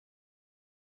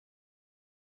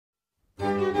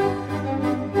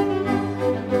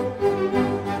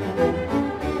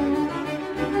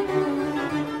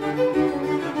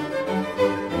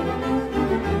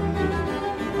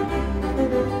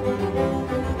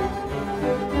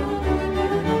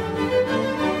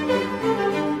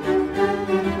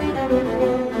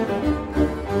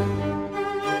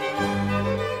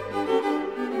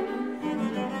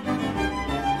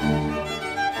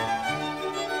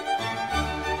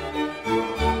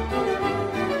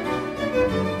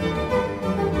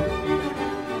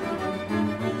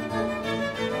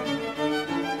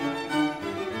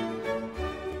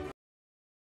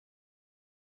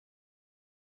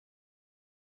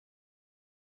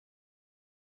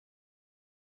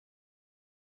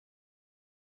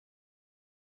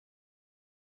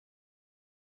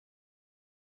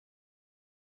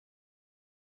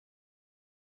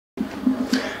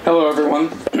Hello everyone,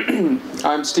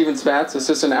 I'm Stephen Spatz,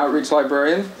 Assistant Outreach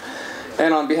Librarian,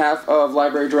 and on behalf of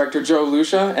Library Director Joe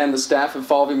Lucia and the staff of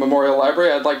Falvey Memorial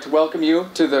Library, I'd like to welcome you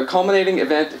to the culminating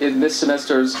event in this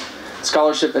semester's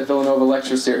Scholarship at Villanova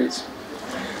Lecture Series.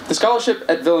 The Scholarship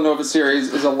at Villanova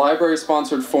Series is a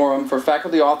library-sponsored forum for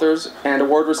faculty authors and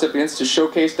award recipients to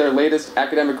showcase their latest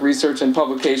academic research and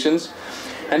publications.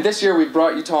 And this year we've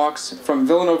brought you talks from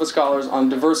Villanova scholars on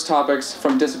diverse topics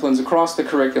from disciplines across the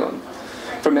curriculum,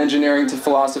 from engineering to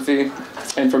philosophy,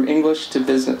 and from English to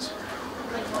business.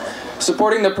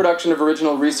 Supporting the production of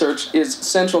original research is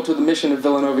central to the mission of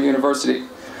Villanova University.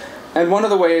 And one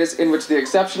of the ways in which the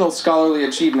exceptional scholarly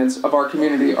achievements of our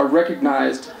community are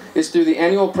recognized is through the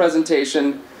annual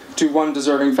presentation to one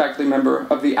deserving faculty member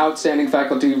of the Outstanding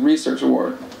Faculty Research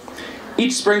Award.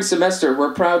 Each spring semester,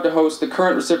 we're proud to host the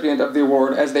current recipient of the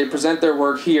award as they present their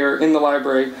work here in the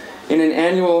library in an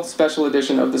annual special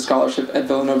edition of the Scholarship at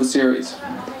Villanova series.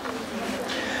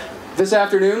 This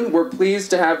afternoon, we're pleased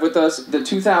to have with us the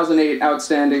 2008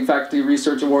 Outstanding Faculty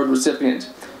Research Award recipient,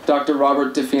 Dr.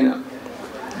 Robert DeFina.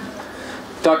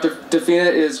 Dr.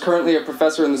 DeFina is currently a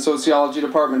professor in the sociology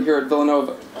department here at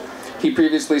Villanova. He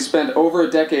previously spent over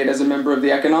a decade as a member of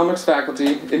the economics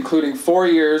faculty, including 4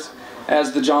 years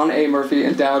as the John A. Murphy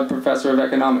Endowed Professor of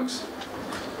Economics.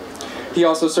 He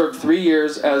also served 3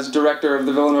 years as director of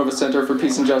the Villanova Center for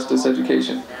Peace and Justice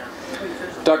Education.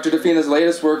 Dr. DeFina's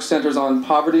latest work centers on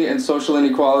poverty and social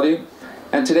inequality,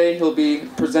 and today he'll be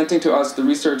presenting to us the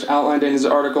research outlined in his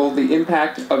article, The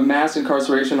Impact of Mass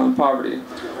Incarceration on Poverty,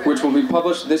 which will be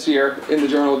published this year in the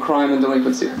journal Crime and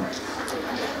Delinquency.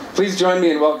 Please join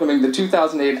me in welcoming the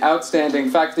 2008 Outstanding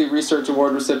Faculty Research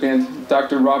Award recipient,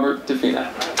 Dr. Robert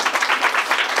DeFina.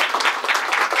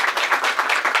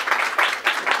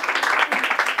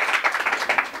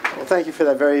 Thank you for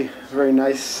that very, very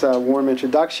nice, warm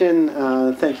introduction.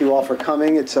 Thank you all for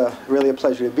coming. It's really a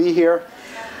pleasure to be here.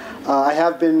 I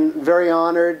have been very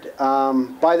honored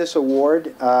by this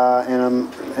award,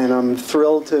 and I'm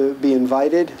thrilled to be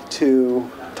invited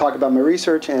to talk about my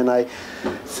research, and I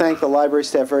thank the library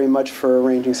staff very much for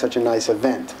arranging such a nice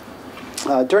event.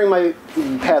 During my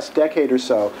past decade or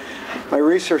so, my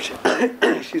research,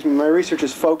 my research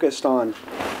is focused on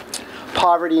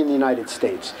poverty in the United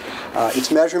States, its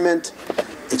measurement,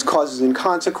 its causes and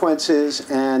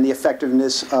consequences, and the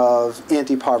effectiveness of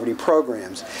anti-poverty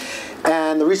programs.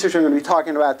 And the research I'm going to be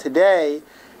talking about today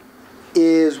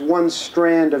is one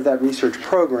strand of that research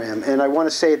program. And I want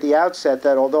to say at the outset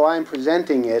that although I'm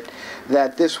presenting it,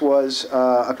 that this was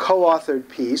a co-authored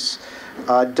piece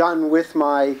done with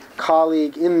my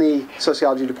colleague in the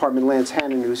sociology department, Lance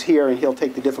Hannon, who's here, and he'll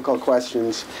take the difficult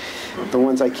questions, the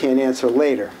ones I can't answer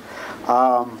later.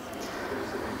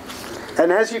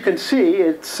 And as you can see,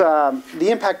 it's the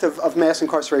impact of mass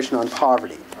incarceration on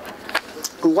poverty.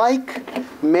 Like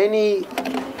many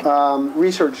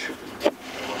research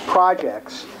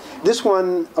projects, this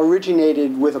one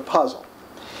originated with a puzzle.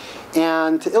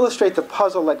 And to illustrate the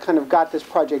puzzle that kind of got this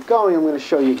project going, I'm going to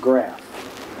show you a graph.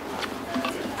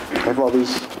 I have all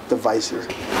these devices.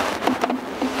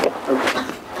 Okay.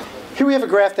 Here we have a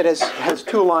graph that has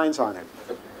 2 lines on it.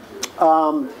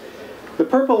 The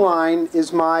purple line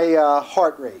is my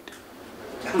heart rate.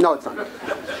 No, it's not.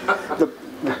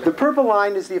 The purple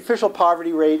line is the official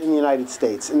poverty rate in the United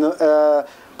States. And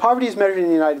poverty is measured in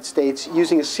the United States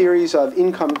using a series of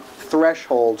income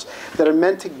thresholds that are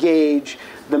meant to gauge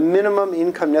the minimum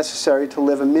income necessary to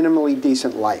live a minimally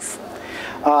decent life.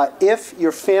 If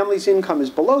your family's income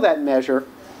is below that measure,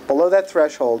 below that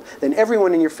threshold, then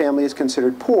everyone in your family is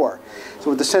considered poor. So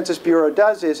what the Census Bureau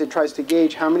does is it tries to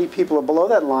gauge how many people are below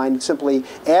that line. It simply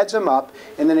adds them up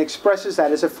and then expresses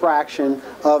that as a fraction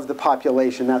of the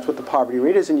population. That's what the poverty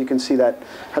rate is, and you can see that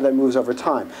how that moves over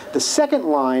time. The second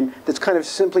line that's kind of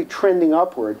simply trending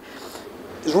upward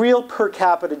is real per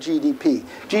capita GDP.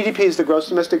 GDP is the gross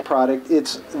domestic product.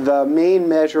 It's the main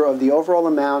measure of the overall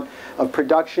amount of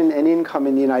production and income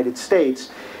in the United States.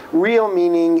 Real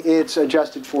meaning it's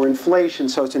adjusted for inflation,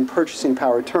 so it's in purchasing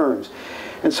power terms.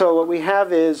 And so what we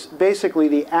have is basically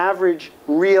the average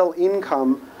real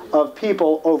income of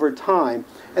people over time.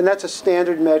 And that's a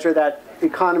standard measure that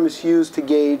economists use to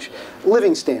gauge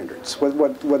living standards,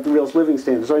 what the real living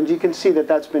standards are. And you can see that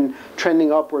that's been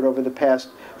trending upward over the past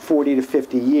 40 to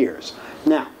 50 years.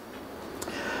 Now,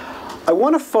 I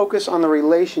want to focus on the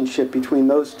relationship between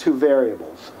those 2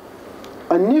 variables.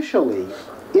 Initially,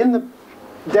 in the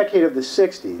decade of the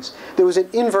 60s, there was an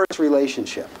inverse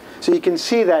relationship. So you can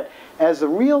see that as the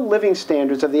real living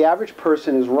standards of the average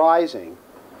person is rising,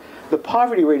 the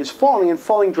poverty rate is falling, and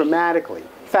falling dramatically.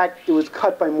 In fact, it was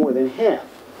cut by more than half.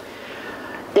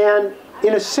 And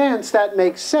In a sense, that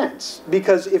makes sense,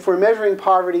 because if we're measuring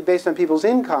poverty based on people's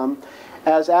income,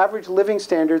 as average living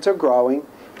standards are growing,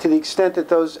 to the extent that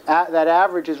that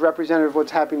average is representative of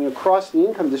what's happening across the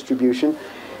income distribution,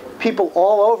 people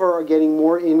all over are getting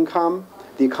more income,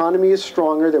 the economy is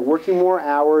stronger, they're working more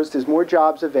hours, there's more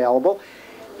jobs available,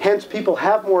 hence people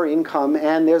have more income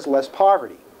and there's less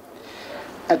poverty.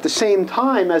 At the same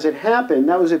time as it happened,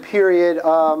 that was a period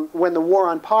when the war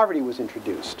on poverty was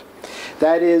introduced.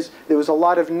 That is, there was a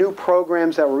lot of new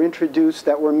programs that were introduced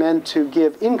that were meant to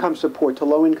give income support to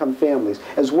low-income families,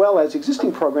 as well as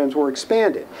existing programs were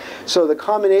expanded. So the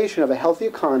combination of a healthy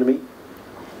economy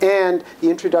and the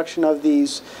introduction of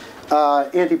these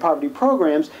anti-poverty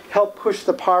programs helped push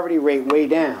the poverty rate way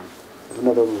down. There's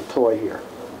another little toy here.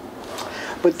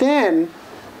 But then,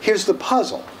 here's the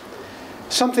puzzle.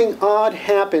 Something odd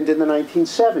happened in the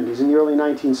 1970s, in the early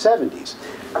 1970s.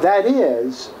 That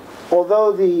is,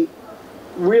 although the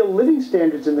real living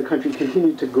standards in the country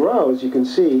continued to grow, as you can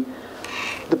see,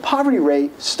 the poverty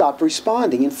rate stopped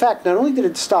responding. In fact, not only did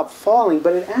it stop falling,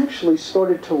 but it actually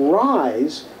started to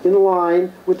rise in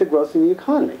line with the growth in the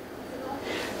economy.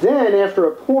 Then, after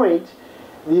a point,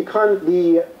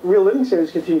 the real living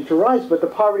standards continued to rise, but the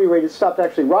poverty rate had stopped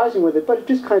actually rising with it, but it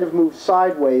just kind of moved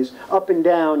sideways, up and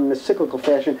down in a cyclical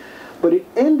fashion. But it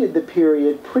ended the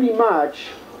period pretty much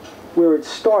where it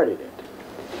started it.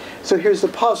 So here's the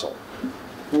puzzle.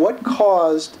 What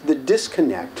caused the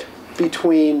disconnect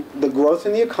between the growth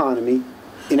in the economy,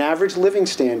 in average living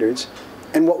standards,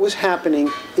 and what was happening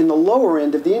in the lower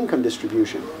end of the income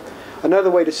distribution?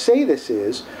 Another way to say this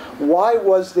is, why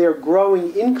was there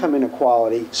growing income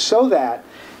inequality so that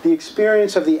the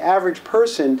experience of the average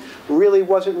person really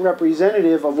wasn't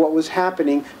representative of what was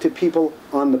happening to people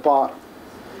on the bottom?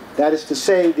 That is to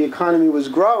say, the economy was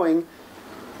growing,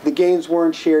 the gains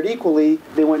weren't shared equally,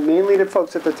 they went mainly to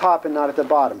folks at the top and not at the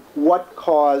bottom. What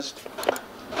caused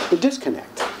the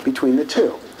disconnect between the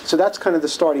two? So that's kind of the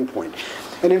starting point.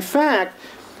 And in fact,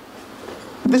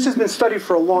 this has been studied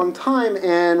for a long time,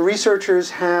 and researchers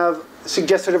have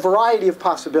suggested a variety of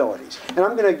possibilities. And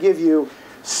I'm going to give you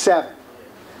 7.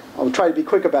 I'll try to be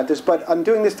quick about this, but I'm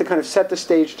doing this to kind of set the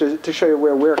stage to show you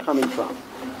where we're coming from,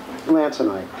 Lance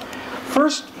and I.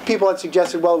 First, people had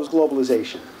suggested, well, it was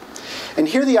globalization. And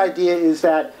here the idea is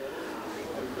that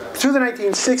through the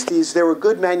 1960s, there were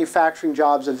good manufacturing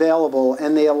jobs available,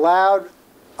 and they allowed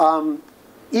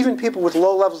even people with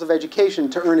low levels of education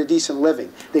to earn a decent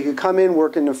living. They could come in,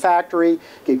 work in a factory,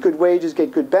 get good wages,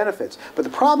 get good benefits. But the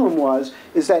problem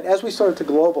is that as we started to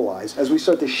globalize, as we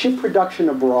started to ship production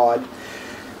abroad,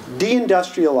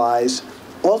 de-industrialize,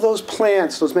 all those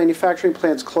plants, those manufacturing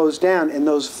plants closed down, and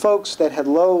those folks that had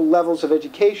low levels of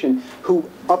education, who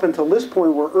up until this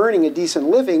point were earning a decent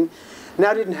living,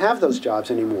 now didn't have those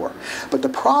jobs anymore. But the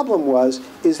problem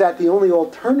is that the only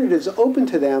alternatives open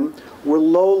to them were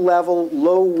low-level,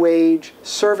 low-wage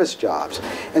service jobs.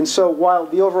 And so while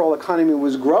the overall economy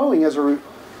was growing as a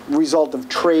result of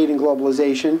trade and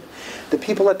globalization, the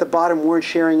people at the bottom weren't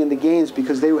sharing in the gains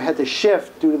because they had to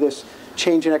shift due to this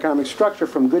change in economic structure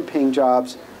from good-paying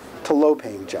jobs to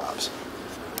low-paying jobs.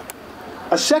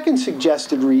 A second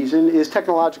suggested reason is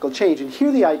technological change. And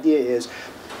here the idea is,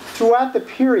 throughout the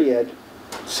period,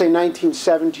 say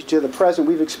 1970 to the present,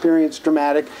 we've experienced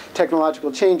dramatic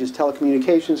technological changes,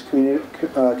 telecommunications,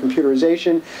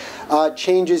 computerization,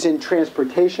 changes in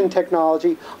transportation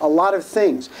technology, a lot of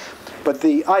things. But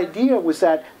the idea was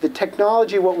that the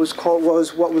technology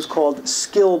was what was called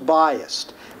skill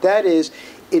biased. That is,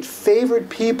 it favored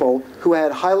people who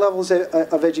had high levels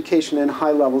of education and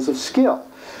high levels of skill.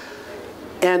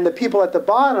 And the people at the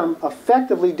bottom,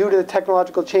 effectively, due to the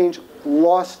technological change,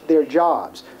 lost their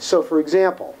jobs. So for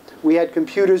example, we had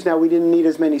computers, now we didn't need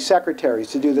as many secretaries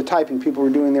to do the typing. People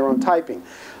were doing their own typing.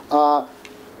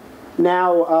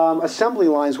 Now assembly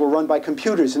lines were run by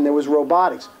computers, and there was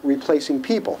robotics replacing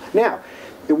people. Now,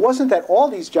 it wasn't that all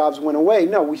these jobs went away.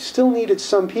 No, we still needed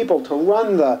some people to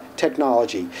run the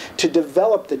technology, to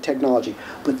develop the technology.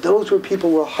 But those were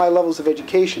people with high levels of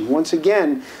education. Once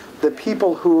again, the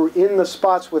people who were in the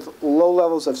spots with low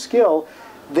levels of skill,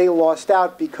 they lost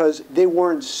out because they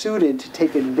weren't suited to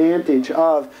take advantage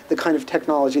of the kind of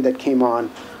technology that came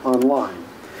online.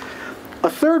 A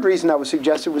third reason that was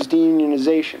suggested was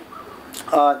de-unionization.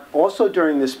 Also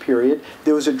during this period,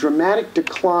 there was a dramatic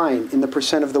decline in the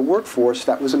percent of the workforce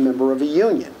that was a member of a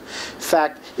union. In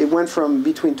fact, it went from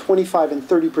between 25 and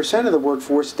 30% of the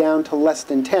workforce down to less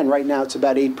than 10. Right now it's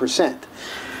about 8%.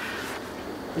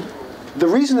 The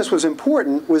reason this was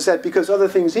important was that because other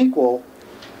things equal,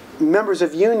 members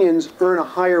of unions earn a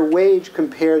higher wage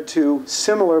compared to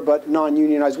similar but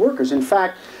non-unionized workers. In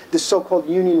fact, the so-called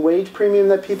union wage premium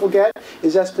that people get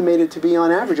is estimated to be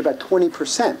on average about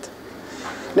 20%.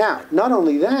 Now, not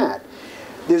only that,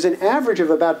 there's an average of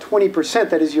about 20%,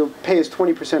 that is, your pay is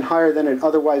 20% higher than it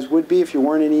otherwise would be if you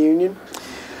weren't in a union.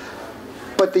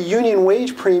 But the union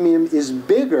wage premium is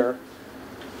bigger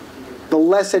the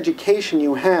less education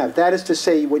you have. That is to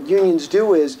say, what unions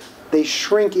do is they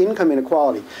shrink income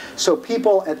inequality. So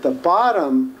people at the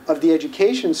bottom of the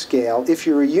education scale, if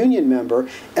you're a union member,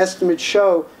 estimates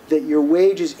show that your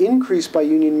wages increase by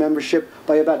union membership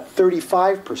by about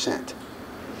 35%.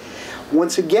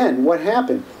 Once again, what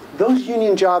happened? Those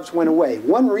union jobs went away.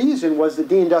 One reason was the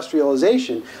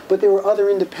de-industrialization, but there were other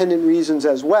independent reasons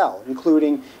as well,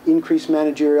 including increased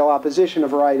managerial opposition, a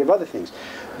variety of other things.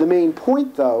 The main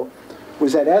point, though,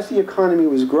 was that as the economy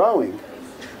was growing,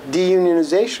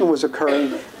 de-unionization was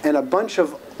occurring, and a bunch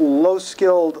of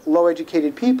low-skilled,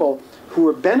 low-educated people who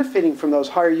were benefiting from those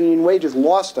higher union wages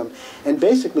lost them and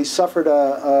basically suffered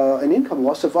an income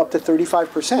loss of up to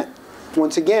 35%.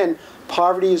 Once again,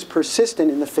 poverty is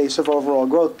persistent in the face of overall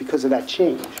growth because of that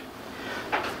change.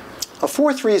 A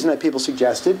fourth reason that people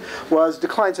suggested was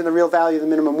declines in the real value of the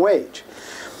minimum wage.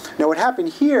 Now what happened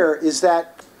here is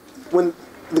that when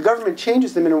the government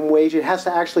changes the minimum wage, it has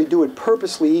to actually do it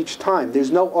purposely each time.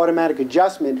 There's no automatic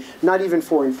adjustment, not even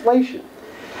for inflation.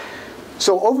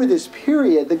 So over this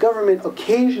period, the government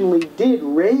occasionally did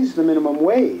raise the minimum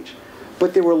wage,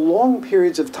 but there were long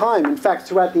periods of time. In fact,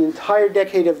 throughout the entire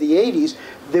decade of the 80s,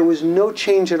 there was no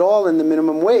change at all in the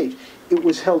minimum wage. It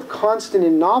was held constant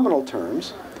in nominal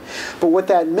terms, but what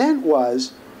that meant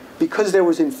was, because there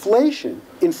was inflation,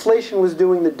 inflation was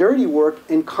doing the dirty work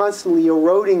and constantly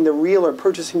eroding the real or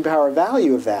purchasing power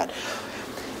value of that.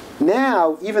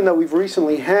 Now, even though we've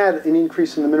recently had an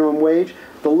increase in the minimum wage,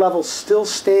 the level still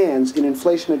stands in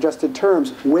inflation-adjusted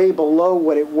terms way below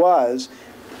what it was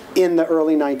in the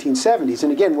early 1970s.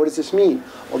 And again, what does this mean?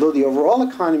 Although the overall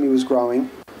economy was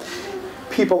growing,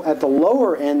 people at the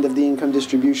lower end of the income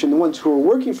distribution, the ones who were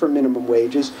working for minimum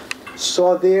wages,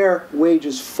 saw their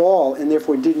wages fall and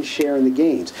therefore didn't share in the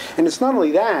gains. And it's not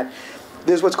only that,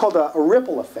 there's what's called a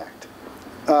ripple effect.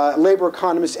 Labor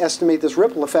economists estimate this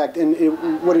ripple effect,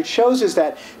 and what it shows is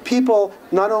that people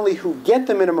not only who get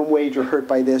the minimum wage are hurt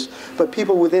by this, but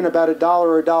people within about $1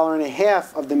 or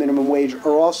 $1.50 of the minimum wage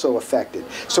are also affected.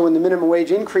 So when the minimum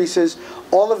wage increases,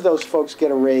 all of those folks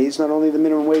get a raise, not only the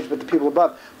minimum wage but the people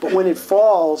above. But when it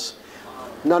falls,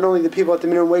 not only the people at the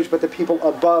minimum wage, but the people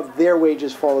above, their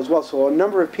wages fall as well. So a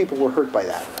number of people were hurt by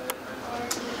that.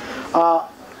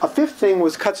 A fifth thing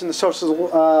was cuts in the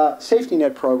social safety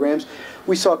net programs.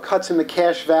 We saw cuts in the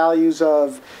cash values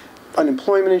of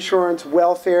unemployment insurance,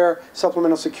 welfare,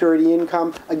 supplemental security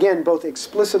income, again, both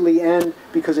explicitly and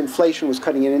because inflation was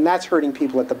cutting in, and that's hurting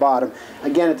people at the bottom.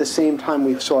 Again, at the same time,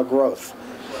 we saw growth.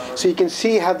 So you can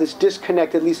see how this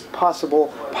disconnect, at least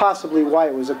possibly why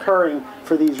it was occurring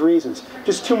for these reasons.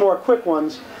 Just two more quick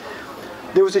ones.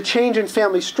 There was a change in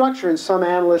family structure, and some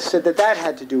analysts said that that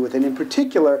had to do with it. In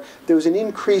particular, there was an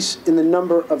increase in the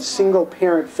number of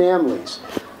single-parent families,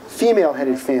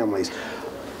 female-headed families,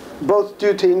 both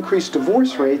due to increased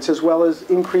divorce rates as well as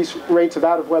increased rates of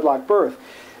out-of-wedlock birth.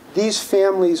 These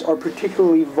families are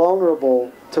particularly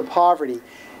vulnerable to poverty.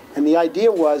 And the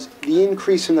idea was the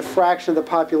increase in the fraction of the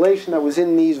population that was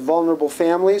in these vulnerable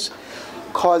families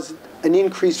caused an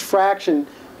increased fraction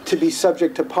to be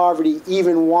subject to poverty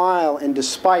even while and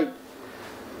despite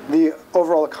the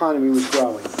overall economy was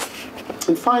growing.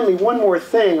 And finally, one more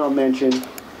thing I'll mention,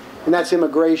 and that's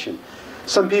immigration.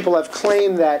 Some people have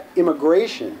claimed that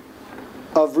immigration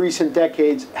of recent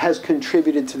decades has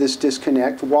contributed to this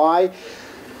disconnect. Why?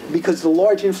 Because the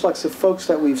large influx of folks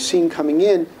that we've seen coming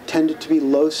in tended to be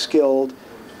low-skilled,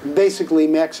 basically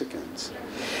Mexicans.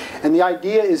 And the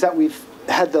idea is that we've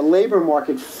had the labor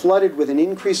market flooded with an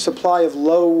increased supply of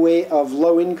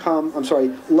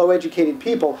low-educated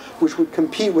people, which would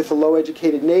compete with the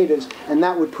low-educated natives, and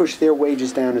that would push their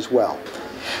wages down as well.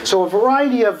 So a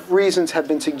variety of reasons have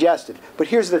been suggested. But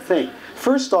here's the thing.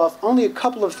 First off, only a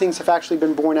couple of things have actually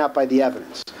been borne out by the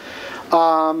evidence.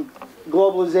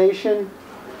 Globalization,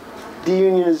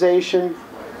 de-unionization,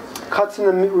 cuts in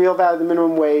the real value of the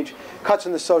minimum wage, cuts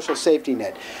in the social safety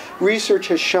net. Research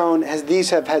has shown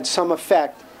these have had some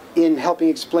effect in helping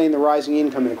explain the rising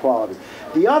income inequality.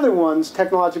 The other ones,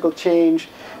 technological change,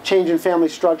 change in family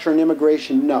structure, and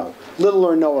immigration, no. Little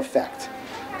or no effect,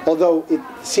 although it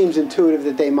seems intuitive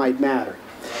that they might matter.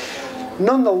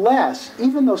 Nonetheless,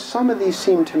 even though some of these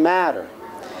seem to matter,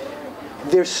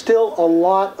 there's still a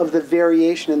lot of the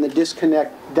variation and the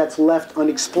disconnect that's left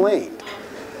unexplained.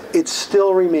 It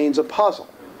still remains a puzzle.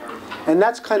 And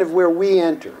that's kind of where we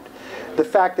entered. the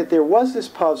fact that there was this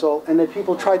puzzle and that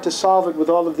people tried to solve it with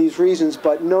all of these reasons,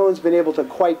 but no one's been able to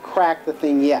quite crack the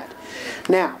thing yet.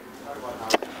 Now,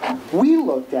 we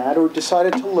looked at, or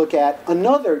decided to look at,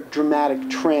 another dramatic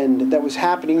trend that was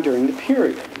happening during the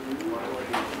period.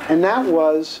 And that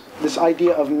was this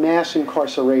idea of mass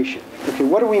incarceration. Okay,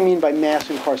 what do we mean by mass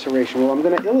incarceration? Well, I'm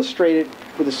going to illustrate it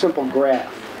with a simple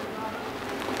graph.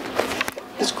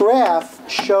 This graph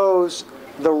shows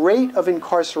the rate of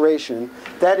incarceration,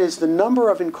 that is the number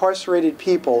of incarcerated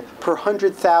people per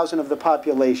 100,000 of the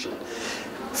population,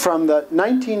 from the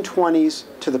 1920s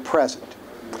to the present.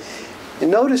 And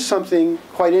notice something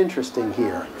quite interesting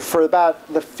here. For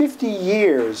about the 50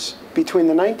 years between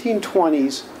the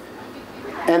 1920s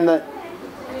and the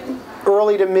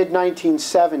early to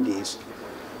mid-1970s,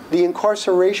 the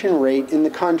incarceration rate in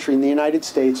the country, in the United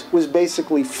States, was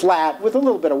basically flat, with a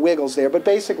little bit of wiggles there, but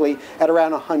basically at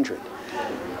around 100.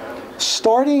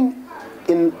 Starting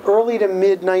in early to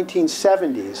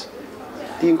mid-1970s,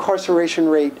 the incarceration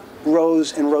rate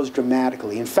rose and rose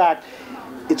dramatically. In fact,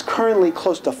 it's currently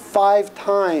close to 5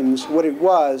 times what it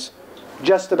was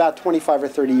just about 25 or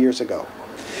 30 years ago.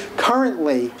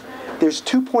 Currently, there's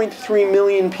 2.3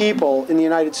 million people in the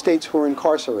United States who are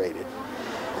incarcerated.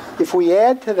 If we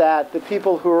add to that the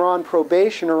people who are on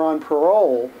probation or on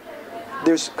parole,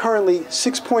 there's currently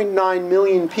 6.9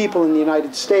 million people in the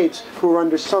United States who are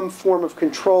under some form of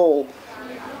control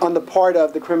on the part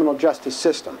of the criminal justice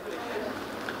system.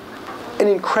 An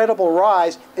incredible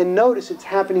rise, and notice it's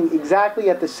happening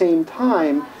exactly at the same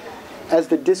time as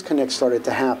the disconnect started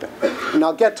to happen. And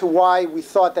I'll get to why we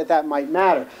thought that that might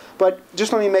matter. But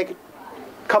just let me make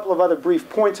a couple of other brief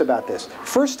points about this.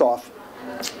 First off,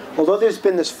 although there's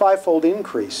been this 5-fold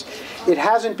increase, it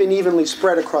hasn't been evenly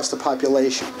spread across the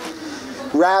population.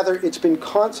 Rather, it's been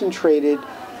concentrated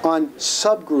on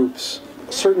subgroups,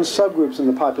 certain subgroups in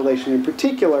the population. In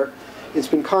particular, it's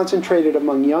been concentrated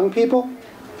among young people,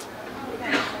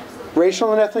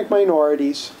 racial and ethnic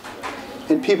minorities,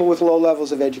 and people with low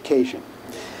levels of education.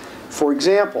 For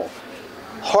example,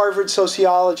 Harvard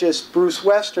sociologist Bruce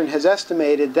Western has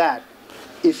estimated that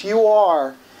if you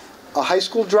are a high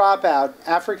school dropout,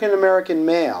 African-American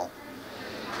male,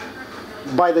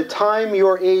 by the time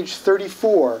you're age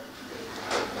 34,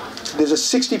 there's a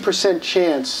 60%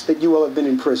 chance that you will have been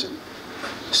in prison.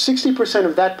 60%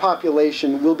 of that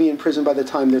population will be in prison by the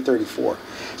time they're 34.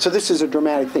 So this is a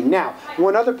dramatic thing. Now,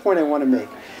 one other point I want to make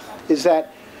is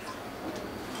that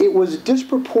it was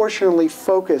disproportionately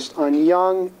focused on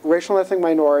young racial and ethnic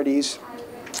minorities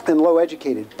and low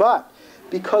educated. But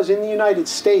because in the United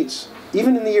States,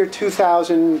 even in the year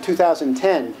 2000,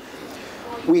 2010,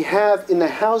 we have in the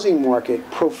housing market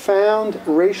profound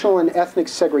racial and ethnic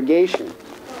segregation,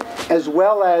 as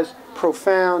well as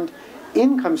profound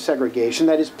income segregation.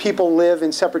 That is, people live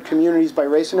in separate communities by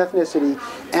race and ethnicity,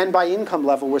 and by income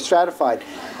level we're stratified.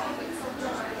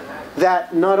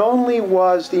 That not only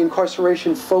was the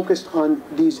incarceration focused on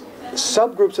these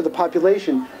subgroups of the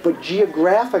population, but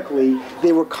geographically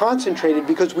they were concentrated,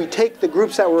 because we take the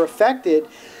groups that were affected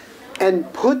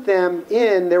and put them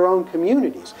in their own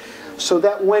communities. So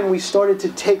that when we started to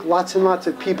take lots and lots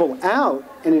of people out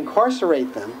and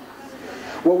incarcerate them,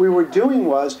 what we were doing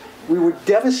was we were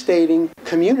devastating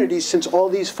communities, since all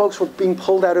these folks were being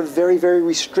pulled out of very, very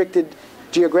restricted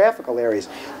geographical areas.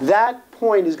 That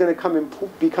point is going to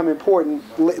become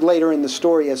important later in the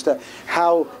story as to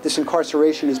how this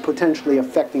incarceration is potentially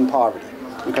affecting poverty.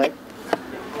 Okay?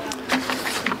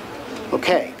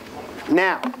 Okay.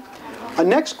 Now, a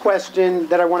next question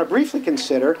that I want to briefly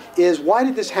consider is, why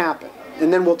did this happen?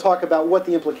 And then we'll talk about what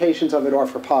the implications of it are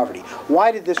for poverty.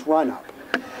 Why did this run up?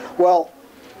 Well,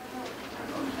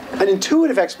 an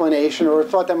intuitive explanation, or a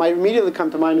thought that might immediately come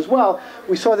to mind as well,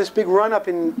 we saw this big run-up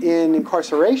in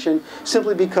incarceration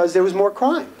simply because there was more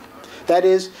crime. That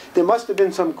is, there must have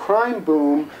been some crime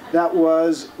boom that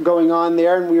was going on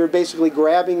there, and we were basically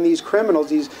grabbing these criminals,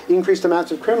 these increased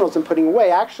amounts of criminals, and putting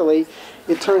away. Actually,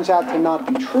 it turns out to not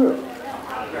be true.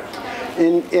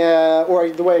 And, or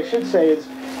the way I should say is,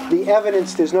 the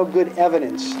evidence, there's no good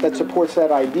evidence that supports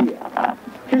that idea.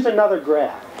 Here's another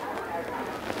graph.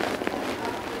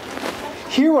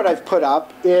 Here what I've put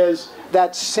up is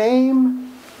that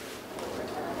same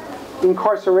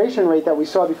incarceration rate that we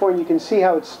saw before, and you can see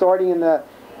how it's starting in the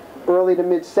early to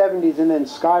mid-70s and then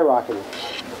skyrocketing.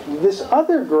 This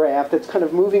other graph that's kind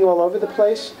of moving all over the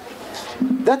place,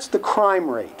 that's the crime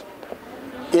rate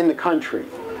in the country.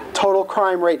 Total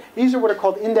crime rate. These are what are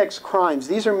called index crimes.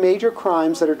 These are major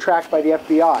crimes that are tracked by the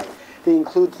FBI. They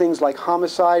include things like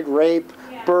homicide, rape,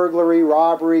 burglary,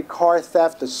 robbery, car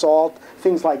theft, assault,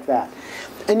 things like that.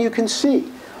 And you can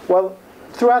see, well,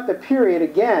 throughout the period,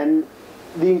 again,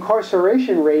 the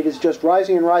incarceration rate is just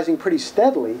rising and rising pretty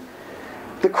steadily,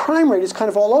 the crime rate is kind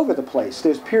of all over the place.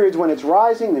 There's periods when it's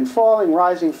rising, then falling,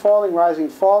 rising, falling, rising,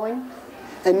 falling.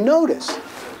 And notice,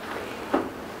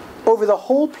 over the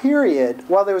whole period,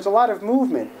 while there was a lot of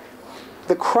movement,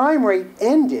 the crime rate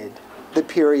ended the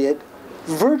period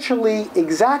virtually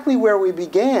exactly where we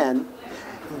began,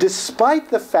 despite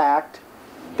the fact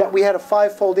that we had a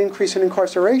 5-fold increase in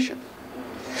incarceration.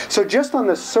 So just on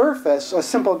the surface, a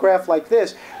simple graph like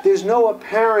this, there's no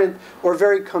apparent or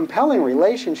very compelling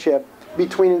relationship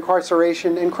between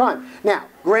incarceration and crime. Now,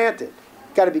 granted,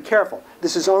 got to be careful.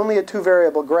 This is only a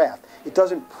 2-variable graph. It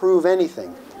doesn't prove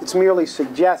anything. It's merely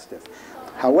suggestive.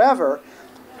 However,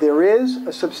 there is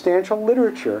a substantial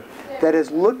literature that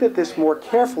has looked at this more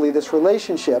carefully, this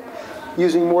relationship,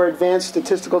 using more advanced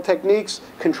statistical techniques,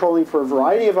 controlling for a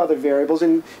variety of other variables,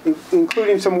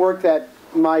 including some work that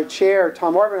my chair,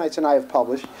 Tom Arvanites, and I have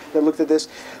published that looked at this.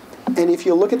 And if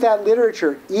you look at that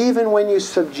literature, even when you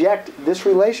subject this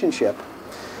relationship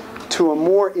to a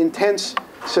more intense,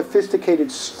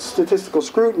 sophisticated statistical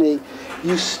scrutiny,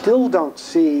 you still don't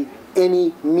see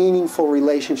any meaningful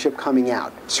relationship coming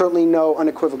out. Certainly no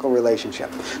unequivocal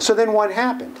relationship. So then what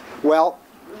happened? Well,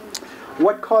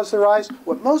 what caused the rise?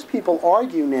 What most people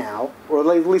argue now, or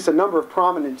at least a number of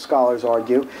prominent scholars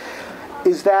argue,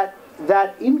 is that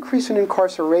that increase in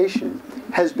incarceration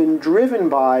has been driven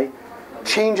by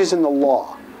changes in the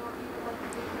law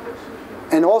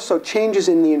and also changes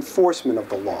in the enforcement of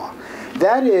the law.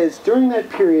 That is, during that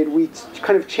period, we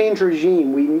kind of changed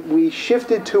regime. We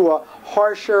shifted to a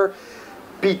harsher,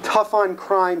 be tough on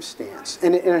crime stance.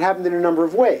 And it happened in a number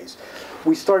of ways.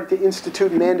 We started to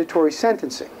institute mandatory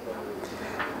sentencing,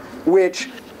 which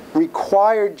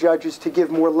required judges to give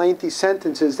more lengthy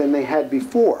sentences than they had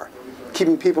before,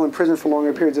 keeping people in prison for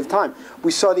longer periods of time.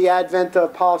 We saw the advent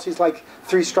of policies like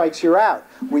 3 strikes, you're out,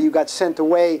 where you got sent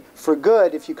away for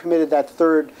good if you committed that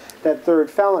third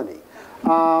felony.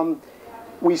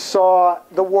 We saw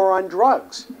the war on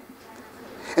drugs.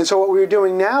 And so what we were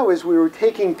doing now is we were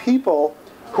taking people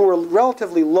who were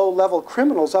relatively low-level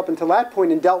criminals up until that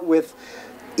point and dealt with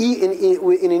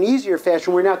in an easier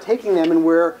fashion. We're now taking them and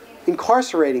we're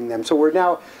incarcerating them. So we're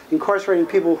now incarcerating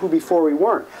people who before we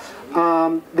weren't.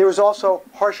 There was also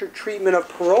harsher treatment of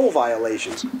parole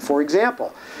violations. For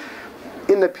example,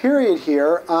 in the period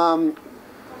here,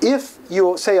 if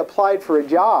you, say, applied for a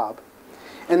job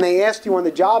and they asked you on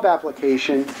the job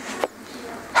application,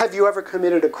 have you ever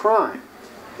committed a crime?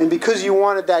 And because you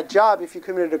wanted that job, if you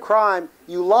committed a crime,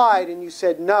 you lied and you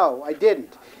said, no, I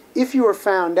didn't. If you were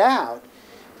found out,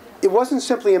 it wasn't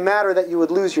simply a matter that you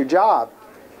would lose your job.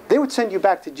 They would send you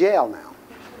back to jail now.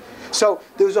 So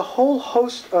there was a whole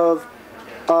host of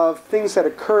things that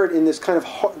occurred in this kind of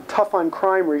tough on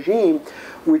crime regime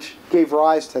which gave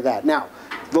rise to that. Now,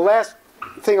 the last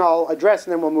thing I'll address,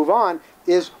 and then we'll move on,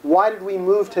 is why did we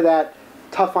move to that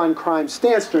tough on crime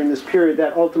stance during this period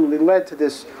that ultimately led to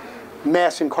this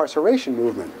mass incarceration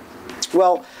movement?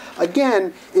 Well,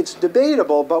 again, it's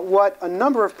debatable, but what a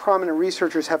number of prominent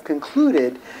researchers have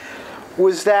concluded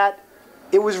was that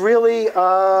it was really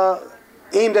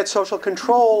aimed at social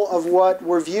control of what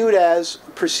were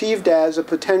perceived as a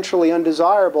potentially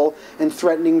undesirable and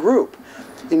threatening group.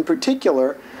 In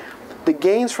particular, the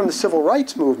gains from the civil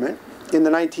rights movement in the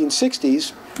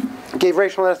 1960s gave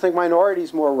racial and ethnic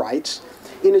minorities more rights.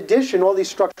 In addition, all these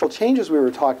structural changes we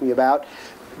were talking about,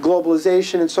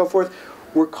 globalization and so forth,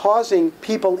 were causing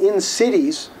people in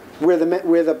cities where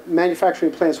the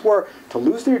manufacturing plants were to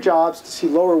lose their jobs, to see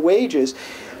lower wages.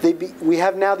 We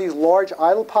have now these large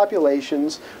idle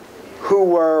populations who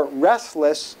were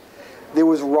restless. There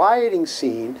was rioting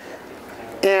scene.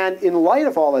 And in light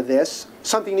of all of this,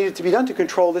 something needed to be done to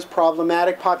control this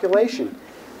problematic population.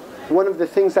 One of the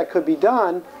things that could be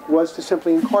done was to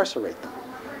simply incarcerate them.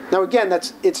 Now again,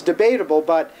 it's debatable,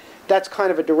 but that's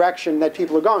kind of a direction that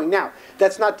people are going. Now,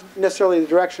 that's not necessarily the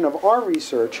direction of our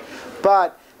research,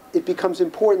 but it becomes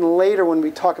important later when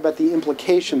we talk about the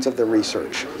implications of the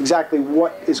research, exactly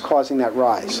what is causing that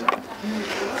rise.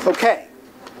 Okay,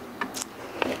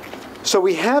 so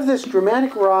we have this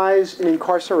dramatic rise in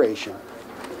incarceration,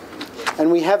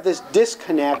 and we have this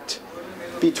disconnect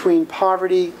between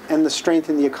poverty and the strength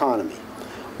in the economy.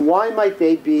 Why might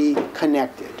they be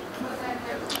connected?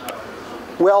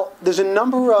 Well, there's a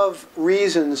number of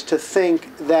reasons to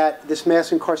think that this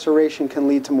mass incarceration can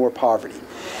lead to more poverty.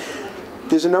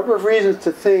 There's a number of reasons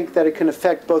to think that it can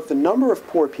affect both the number of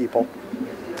poor people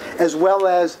as well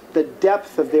as the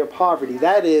depth of their poverty.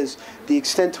 That is, the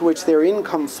extent to which their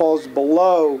income falls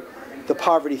below the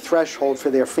poverty threshold for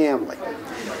their family.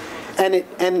 And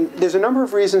there's a number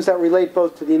of reasons that relate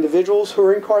both to the individuals who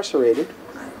are incarcerated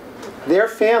their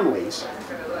families,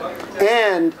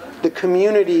 and the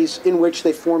communities in which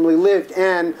they formerly lived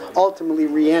and ultimately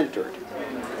re-entered.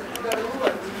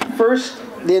 First,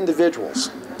 the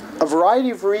individuals. A variety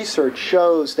of research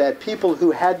shows that people who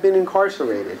had been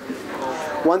incarcerated,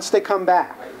 once they come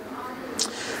back,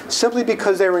 simply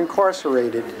because they were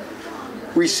incarcerated,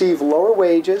 receive lower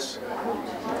wages,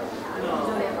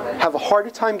 have a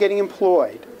harder time getting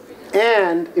employed,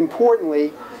 and,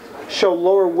 importantly, show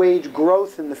lower wage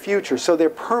growth in the future. So they're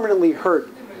permanently hurt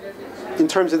in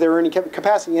terms of their earning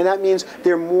capacity, and that means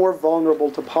they're more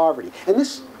vulnerable to poverty. And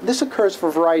this occurs for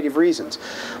a variety of reasons.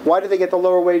 Why do they get the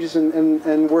lower wages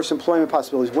and worse employment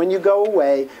possibilities? When you go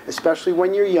away, especially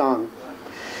when you're young,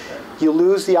 you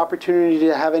lose the opportunity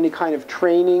to have any kind of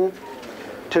training,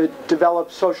 to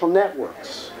develop social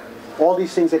networks, all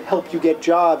these things that help you get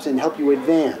jobs and help you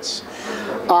advance.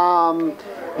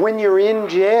 When you're in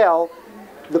jail,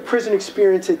 the prison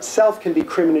experience itself can be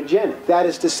criminogenic. That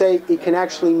is to say, it can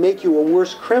actually make you a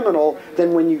worse criminal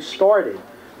than when you started,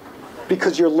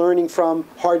 because you're learning from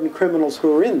hardened criminals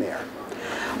who are in there.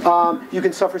 You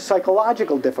can suffer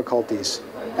psychological difficulties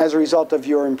as a result of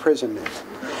your imprisonment.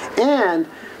 And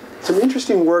some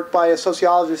interesting work by a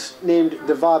sociologist named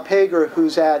Deva Pager,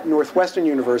 who's at Northwestern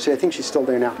University. I think she's still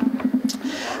there now.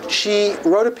 She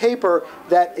wrote a paper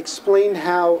that explained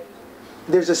how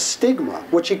there's a stigma,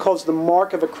 what she calls the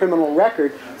mark of a criminal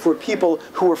record, for people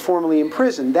who were formerly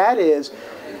imprisoned. That is,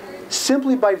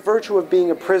 simply by virtue of being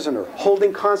a prisoner,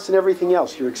 holding constant everything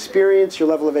else, your experience, your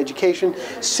level of education,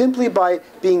 simply by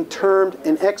being termed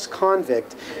an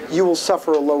ex-convict, you will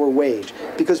suffer a lower wage,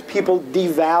 because people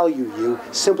devalue you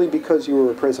simply because you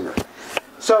were a prisoner.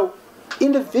 So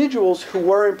individuals who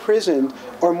were imprisoned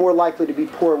are more likely to be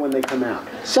poor when they come out.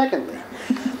 Secondly,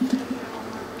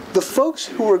 the folks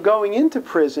who were going into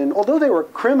prison, although they were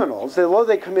criminals, although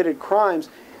they committed crimes,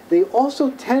 they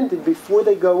also tended, before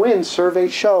they go in,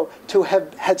 surveys show, to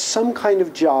have had some kind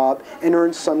of job and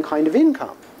earned some kind of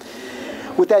income.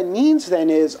 What that means then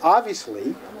is,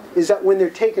 obviously, is that when they're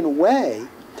taken away,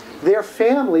 their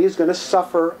family is going to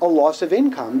suffer a loss of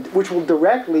income, which will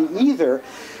directly either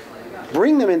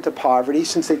bring them into poverty,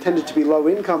 since they tended to be low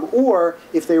income, or,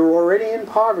 if they were already in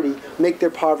poverty, make their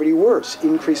poverty worse,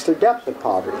 increase their depth of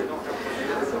poverty.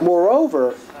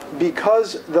 Moreover,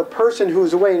 because the person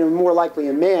who's away, and more likely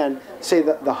a man, say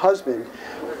the husband,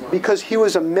 because he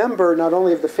was a member not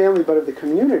only of the family but of the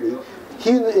community,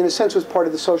 he in a sense was part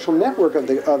of the social network of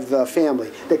the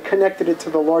family that connected it to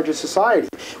the larger society.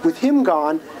 With him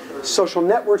gone, social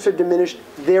networks are diminished,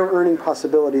 their earning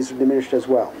possibilities are diminished as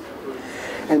well.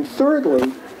 And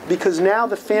thirdly, because now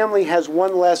the family has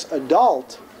one less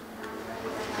adult,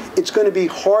 it's going to be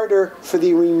harder for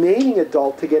the remaining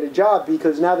adult to get a job,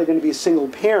 because now they're going to be a single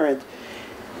parent,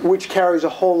 which carries a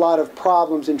whole lot of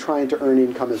problems in trying to earn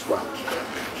income as well.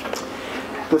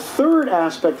 The third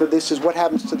aspect of this is what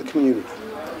happens to the community.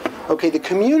 Okay, the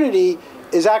community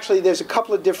is actually, there's a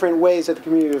couple of different ways that the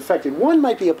community is affected. One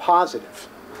might be a positive.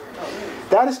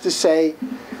 That is to say,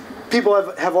 people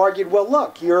have argued, well,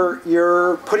 look,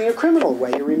 you're putting a criminal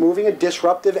away. You're removing a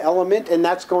disruptive element, and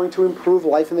that's going to improve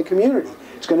life in the community.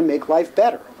 It's going to make life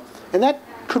better. And that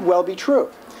could well be true.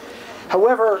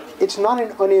 However, it's not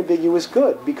an unambiguous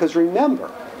good, because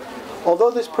remember,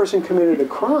 although this person committed a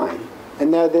crime,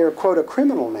 and they're, quote, a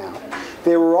criminal now,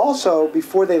 they were also,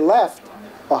 before they left,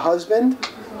 a husband,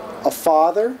 a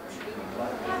father,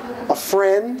 a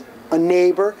friend, a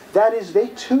neighbor. That is, they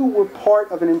too were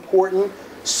part of an important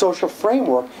social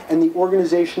framework and the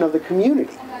organization of the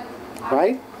community,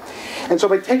 right? And so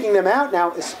by taking them out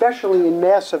now, especially in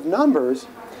massive numbers,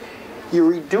 you're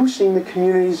reducing the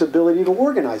community's ability to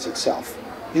organize itself.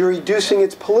 You're reducing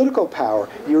its political power.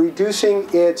 You're reducing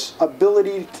its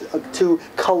ability to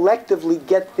collectively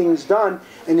get things done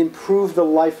and improve the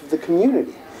life of the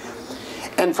community.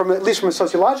 And at least from a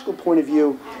sociological point of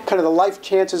view, kind of the life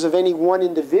chances of any one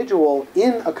individual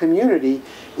in a community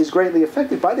is greatly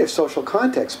affected by their social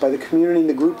context, by the community and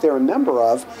the group they're a member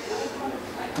of.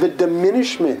 The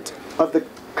diminishment of the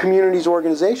community's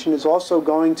organization is also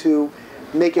going to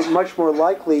make it much more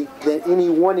likely that any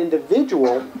one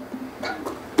individual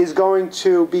is going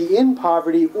to be in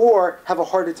poverty or have a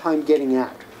harder time getting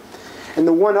out. And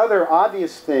the one other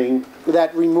obvious thing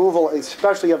that removal,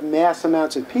 especially of mass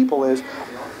amounts of people, is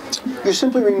you're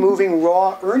simply removing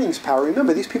raw earnings power.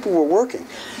 Remember, these people were working.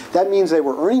 That means they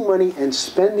were earning money and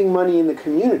spending money in the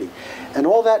community. And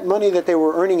all that money that they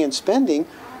were earning and spending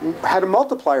had a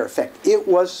multiplier effect. It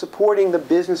was supporting the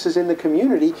businesses in the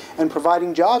community and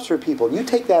providing jobs for people. You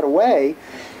take that away,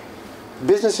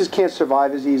 businesses can't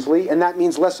survive as easily, and that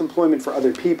means less employment for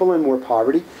other people and more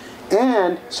poverty.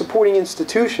 and supporting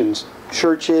institutions,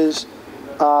 churches,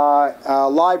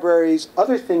 libraries,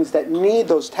 other things that need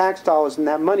those tax dollars and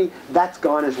that money, that's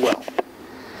gone as well.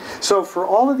 So for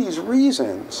all of these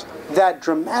reasons, that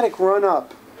dramatic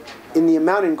run-up in the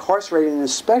amount incarcerated, and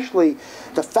especially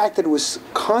the fact that it was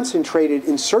concentrated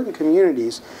in certain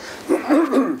communities,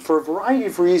 for a variety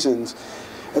of reasons,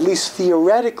 at least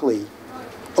theoretically,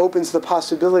 opens the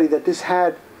possibility that this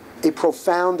had a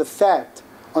profound effect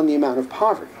on the amount of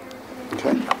poverty.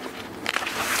 Okay?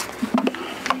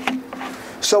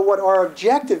 So what our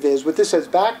objective is, what this as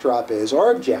backdrop is,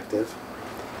 our objective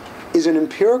is an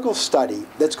empirical study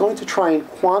that's going to try and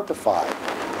quantify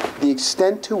the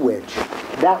extent to which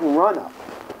that run-up,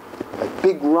 that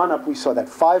big run-up we saw, that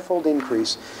five-fold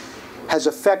increase, has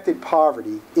affected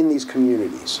poverty in these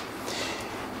communities.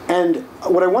 And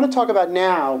what I want to talk about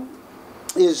now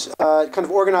is kind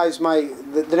of organize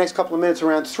the next couple of minutes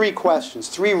around three questions,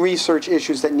 three research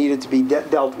issues that needed to be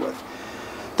dealt with.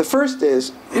 The first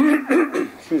is,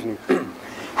 excuse me,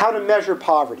 how to measure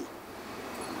poverty.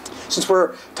 Since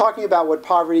we're talking about what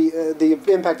poverty, the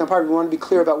impact on poverty, we want to be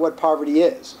clear about what poverty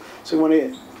is. So we want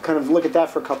to kind of look at that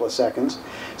for a couple of seconds.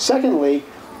 Secondly,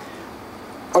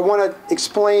 I want to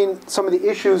explain some of the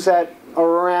issues that are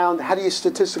around how do you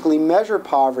statistically measure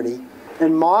poverty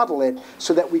and model it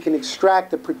so that we can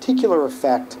extract the particular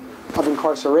effect of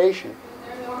incarceration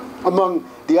among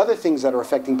the other things that are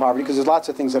affecting poverty, because there's lots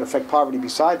of things that affect poverty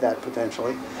beside that,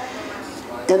 potentially.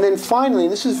 And then finally,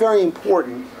 and this is very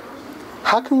important,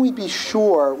 how can we be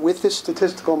sure with this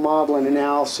statistical model and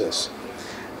analysis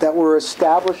that we're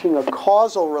establishing a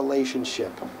causal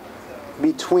relationship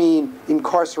between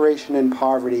incarceration and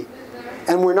poverty,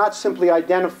 and we're not simply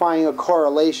identifying a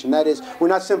correlation. That is, we're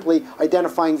not simply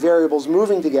identifying variables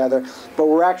moving together, but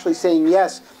we're actually saying,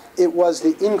 yes, it was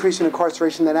the increase in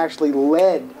incarceration that actually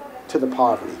led to the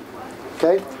poverty.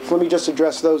 Okay? So let me just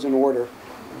address those in order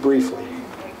briefly.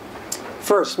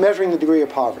 First, measuring the degree of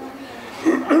poverty.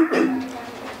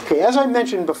 Okay, as I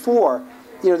mentioned before,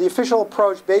 the official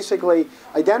approach basically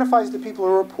identifies the people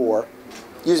who are poor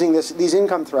using these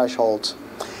income thresholds,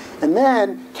 and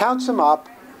then counts them up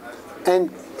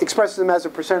and expresses them as a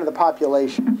percent of the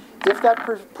population. If that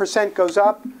percent goes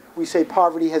up, we say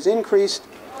poverty has increased.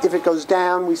 If it goes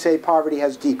down, we say poverty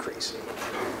has decreased.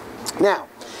 Now,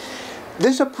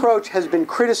 this approach has been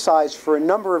criticized for a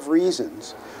number of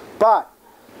reasons, but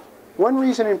one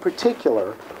reason in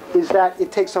particular is that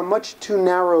it takes a much too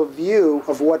narrow view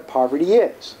of what poverty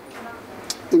is.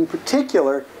 In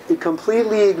particular, it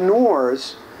completely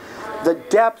ignores the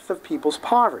depth of people's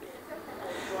poverty.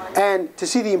 And to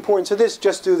see the importance of this,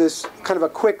 just do this kind of a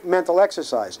quick mental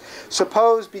exercise.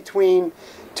 Suppose between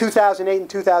 2008 and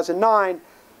 2009,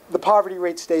 the poverty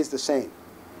rate stays the same.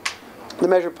 The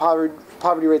measured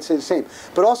poverty rate stays the same.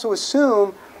 But also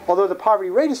assume, although the poverty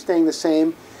rate is staying the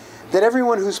same, that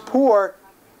everyone who's poor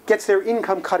gets their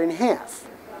income cut in half.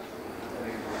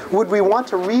 Would we want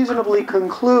to reasonably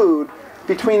conclude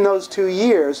between those 2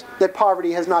 years that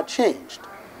poverty has not changed?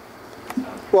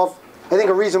 Well, I think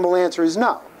a reasonable answer is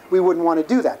no. We wouldn't want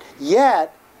to do that.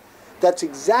 Yet, that's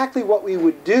exactly what we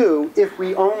would do if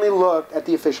we only looked at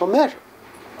the official measure.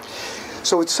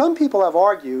 So what some people have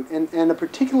argued, and a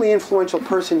particularly influential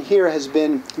person here has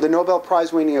been the Nobel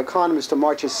Prize-winning economist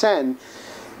Amartya Sen,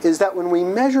 is that when we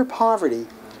measure poverty,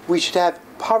 we should have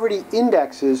poverty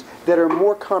indexes that are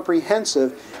more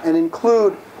comprehensive and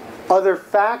include other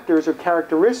factors or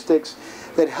characteristics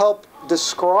that help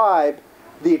describe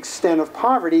the extent of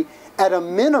poverty. At a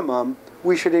minimum,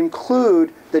 we should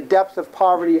include the depth of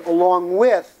poverty along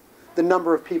with the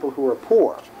number of people who are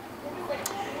poor.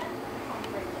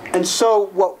 And so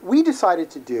what we decided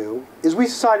to do is we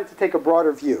decided to take a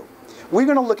broader view. We're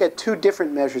going to look at two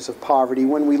different measures of poverty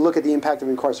when we look at the impact of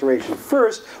incarceration.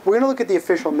 First, we're going to look at the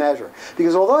official measure,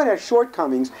 because although it has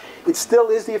shortcomings, it still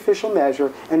is the official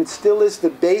measure, and it still is the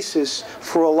basis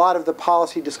for a lot of the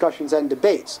policy discussions and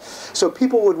debates. So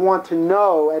people would want to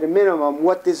know, at a minimum,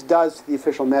 what this does to the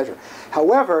official measure.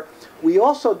 However, we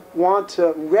also want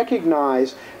to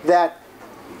recognize that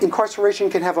incarceration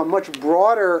can have a much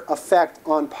broader effect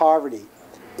on poverty,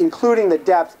 including the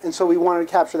depth, and so we wanted to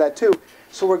capture that too.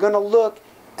 So we're going to look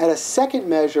at a second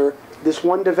measure, this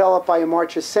one developed by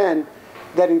Amartya Sen,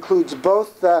 that includes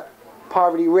both the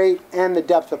poverty rate and the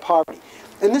depth of poverty.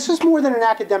 And this is more than an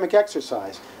academic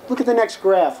exercise. Look at the next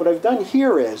graph. What I've done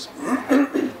here is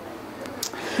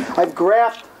I've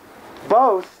graphed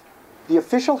both the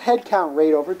official head count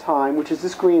rate over time, which is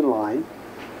this green line.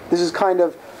 This is kind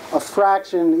of a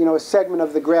fraction, a segment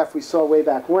of the graph we saw way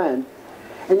back when.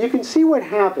 And you can see what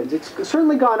happens. It's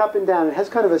certainly gone up and down. It has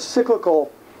kind of a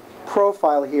cyclical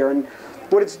profile here. And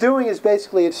What it's doing is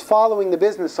basically it's following the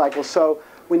business cycle. So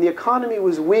when the economy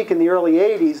was weak in the early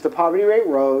 80s, the poverty rate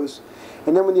rose.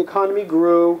 And then when the economy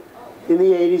grew in the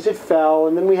 80s, it fell.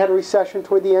 And then we had a recession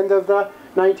toward the end of the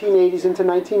 1980s into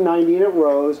 1990, and it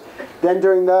rose. Then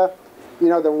during the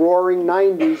roaring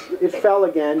 90s, it fell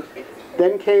again.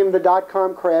 Then came the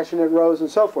dot-com crash, and it rose, and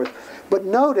so forth. But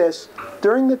notice,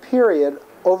 during the period,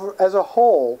 as a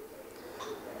whole,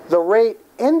 the rate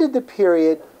ended the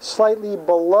period slightly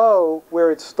below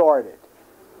where it started.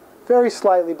 Very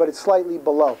slightly, but it's slightly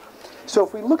below. So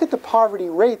if we look at the poverty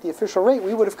rate, the official rate,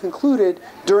 we would have concluded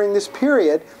during this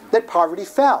period that poverty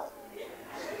fell.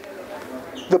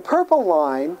 The purple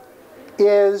line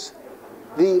is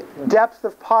the depth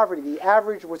of poverty, the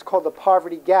average, what's called the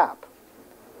poverty gap.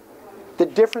 The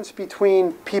difference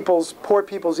between poor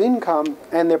people's income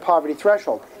and their poverty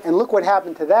threshold. And look what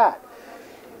happened to that.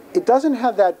 It doesn't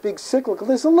have that big cyclical,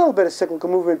 there's a little bit of cyclical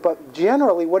movement, but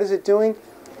generally what is it doing?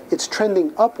 It's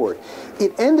trending upward.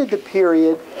 It ended the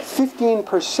period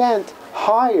 15%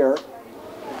 higher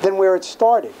than where it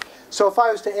started. So if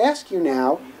I was to ask you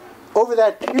now, over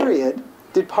that period,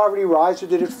 did poverty rise or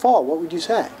did it fall? What would you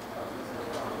say?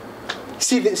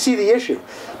 See the issue.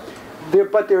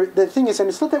 The thing is, and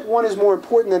it's not that one is more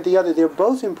important than the other, they're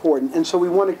both important, and so we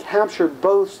want to capture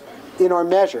both in our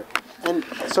measure. And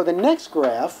so the next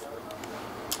graph,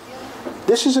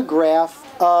 this is a graph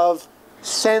of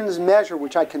Sen's measure,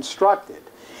 which I constructed.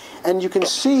 And you can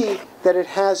see that it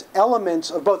has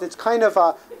elements of both. It's kind of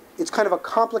a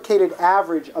complicated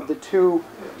average of the two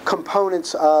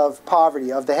components of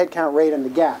poverty, of the headcount rate and the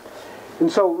gap.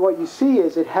 And so what you see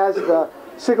is it has the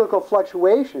cyclical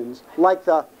fluctuations like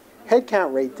the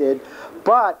headcount rate did,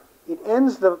 but it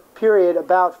ends the period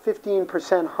about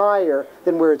 15% higher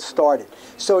than where it started.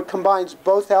 So it combines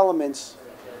both elements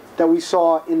that we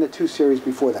saw in the two series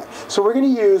before that. So we're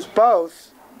going to use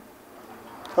both.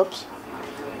 Oops.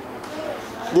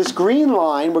 This green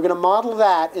line, we're going to model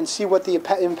that and see what the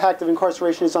impact of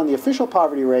incarceration is on the official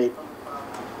poverty rate.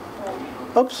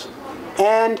 Oops.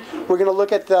 And we're going to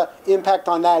look at the impact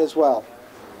on that as well.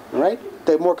 All right?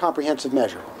 The more comprehensive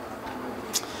measure.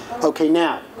 Okay,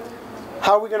 now,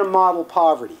 how are we going to model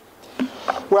poverty?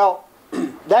 Well,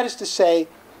 that is to say,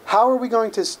 how are we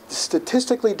going to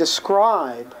statistically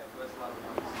describe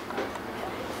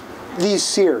these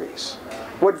series?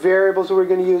 What variables are we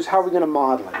going to use? How are we going to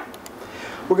model it?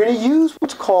 We're going to use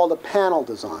what's called a panel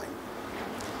design.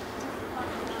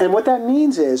 And what that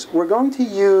means is we're going to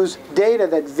use data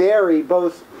that vary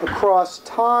both across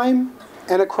time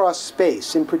and across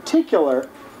space. In particular,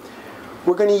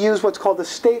 we're going to use what's called the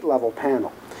state-level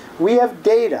panel. We have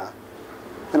data,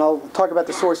 and I'll talk about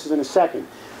the sources in a second,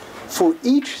 for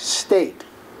each state,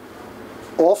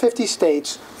 all 50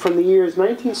 states, from the years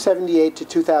 1978 to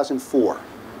 2004.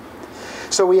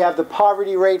 So we have the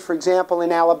poverty rate, for example,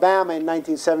 in Alabama in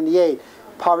 1978,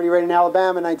 poverty rate in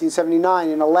Alabama in 1979,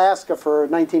 in Alaska for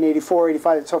 1984,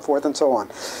 85, and so forth and so on.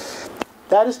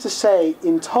 That is to say,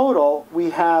 in total, we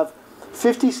have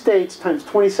 50 states times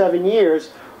 27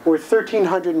 years, or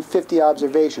 1,350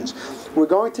 observations. We're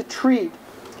going to treat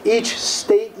each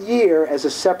state year as a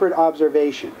separate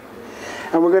observation.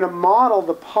 And we're going to model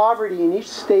the poverty in each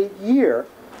state year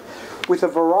with a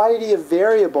variety of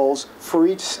variables for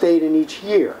each state in each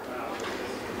year.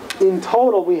 In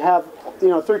total, we have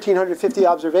 1,350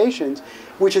 observations,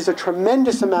 which is a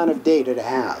tremendous amount of data to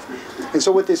have. And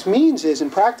so what this means is, in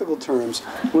practical terms,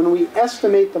 when we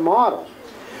estimate the model,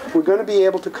 we're going to be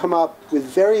able to come up with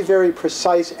very, very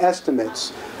precise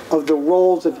estimates of the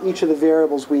roles of each of the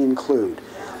variables we include.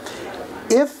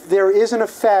 If there is an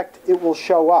effect, it will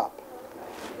show up.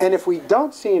 And if we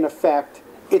don't see an effect,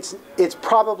 it's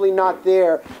probably not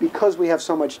there because we have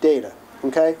so much data.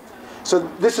 Okay? So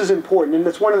this is important, and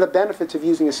it's one of the benefits of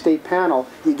using a state panel.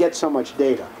 You get so much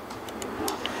data.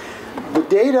 The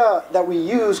data that we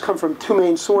use come from two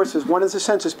main sources. One is the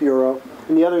Census Bureau,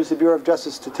 and the other is the Bureau of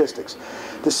Justice Statistics.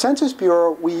 The Census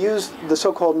Bureau, we use the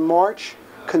so-called March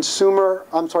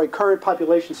Current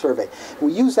Population Survey.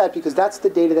 We use that because that's the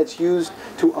data that's used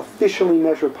to officially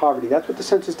measure poverty. That's what the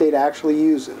census data actually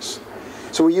uses.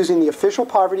 So we're using the official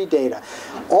poverty data.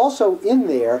 Also in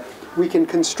there, we can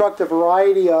construct a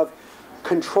variety of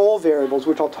control variables,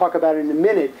 which I'll talk about in a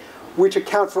minute, which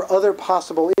account for other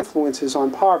possible influences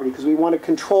on poverty, because we want to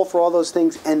control for all those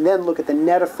things and then look at the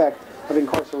net effect of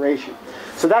incarceration.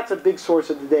 So that's a big source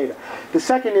of the data. The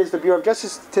second is the Bureau of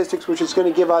Justice Statistics, which is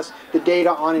going to give us the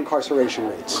data on incarceration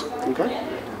rates. Okay?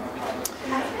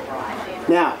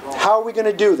 Now, how are we going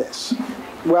to do this?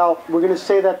 Well, we're going to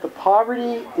say that the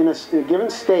poverty in a given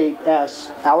state,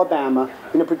 as Alabama,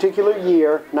 in a particular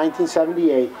year,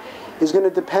 1978, is going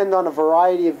to depend on a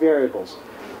variety of variables.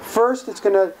 First, it's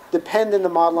going to depend in the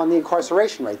model on the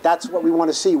incarceration rate. That's what we want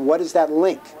to see. What is that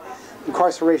link?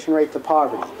 Incarceration rate to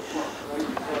poverty.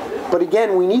 But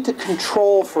again, we need to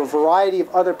control for a variety of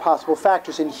other possible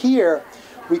factors. And here,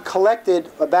 we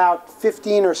collected about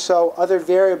 15 or so other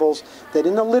variables that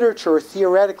in the literature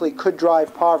theoretically could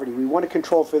drive poverty. We want to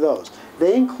control for those.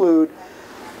 They include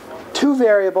two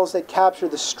variables that capture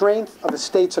the strength of a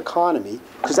state's economy,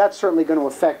 because that's certainly going to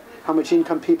affect how much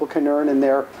income people can earn and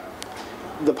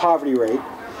the poverty rate.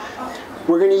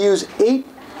 We're going to use 8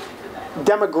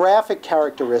 demographic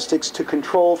characteristics to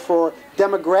control for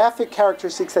demographic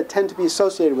characteristics that tend to be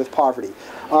associated with poverty.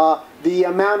 The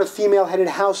amount of female-headed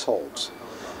households,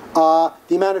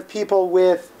 the amount of people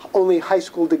with only high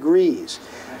school degrees,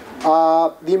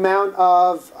 the amount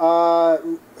of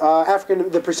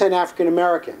the percent African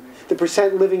American, the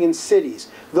percent living in cities,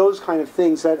 those kind of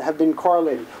things that have been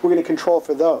correlated. We're going to control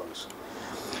for those.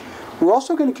 We're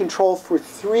also going to control for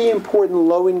 3 important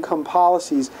low-income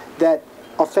policies that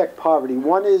affect poverty.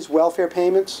 One is welfare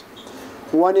payments.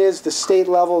 One is the state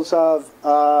levels of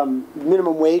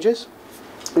minimum wages.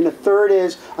 And the third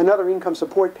is another income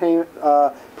support payment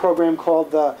program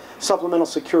called the supplemental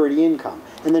security income.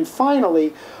 And then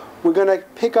finally, we're going to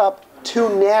pick up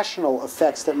 2 national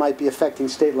effects that might be affecting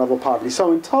state level poverty.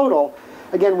 So in total,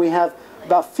 again, we have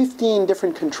about 15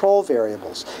 different control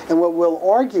variables. And what we'll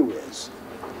argue is,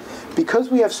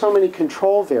 because we have so many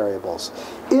control variables,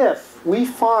 if we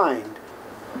find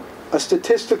a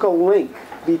statistical link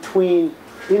between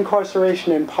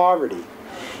incarceration and poverty,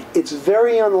 it's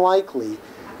very unlikely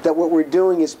that what we're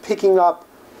doing is picking up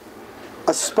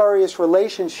a spurious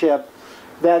relationship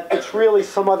that it's really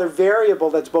some other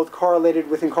variable that's both correlated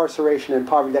with incarceration and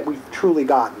poverty, that we've truly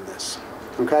gotten this.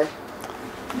 Okay?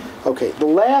 Okay, the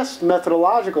last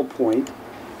methodological point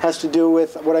has to do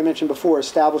with what I mentioned before,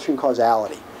 establishing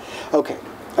causality. Okay,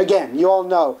 again, you all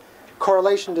know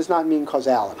correlation does not mean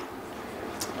causality.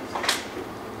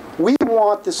 We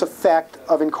want this effect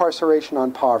of incarceration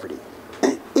on poverty.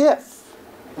 If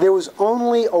there was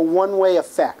only a one-way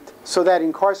effect, so that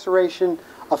incarceration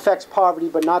affects poverty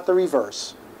but not the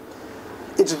reverse,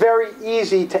 it's very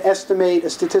easy to estimate a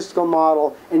statistical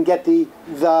model and get the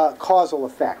causal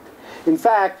effect. In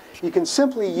fact, you can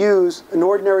simply use an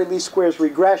ordinary least squares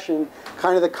regression,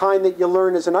 kind of the kind that you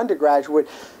learn as an undergraduate.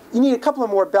 You need a couple of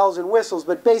more bells and whistles,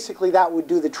 but basically that would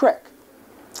do the trick.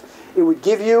 It would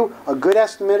give you a good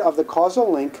estimate of the causal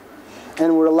link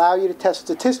and would allow you to test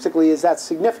statistically is that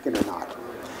significant or not.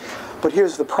 But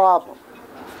here's the problem.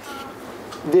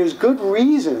 There's good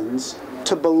reasons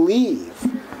to believe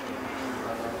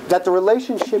that the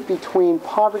relationship between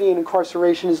poverty and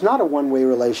incarceration is not a one-way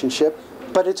relationship,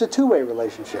 but it's a two-way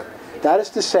relationship. That is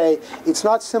to say, it's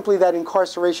not simply that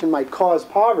incarceration might cause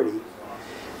poverty.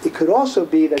 It could also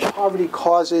be that poverty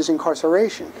causes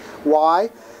incarceration. Why?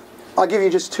 I'll give you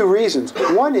just 2 reasons.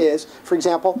 One is, for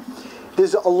example,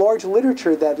 there's a large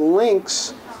literature that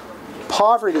links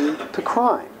poverty to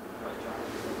crime.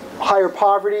 Higher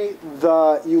poverty,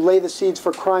 you lay the seeds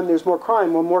for crime, there's more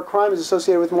crime. Well, more crime is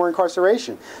associated with more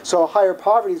incarceration. So higher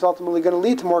poverty is ultimately going to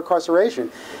lead to more incarceration.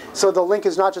 So the link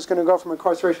is not just going to go from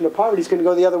incarceration to poverty, it's going to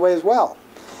go the other way as well.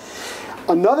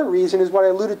 Another reason is what I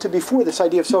alluded to before, this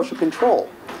idea of social control.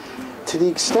 To the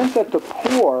extent that the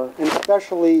poor, and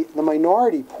especially the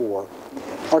minority poor,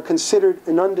 are considered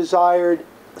an undesired,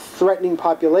 threatening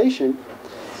population,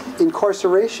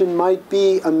 incarceration might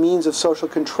be a means of social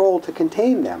control to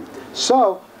contain them.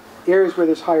 So, areas where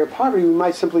there's higher poverty, we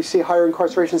might simply see higher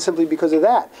incarceration simply because of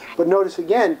that. But notice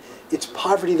again, it's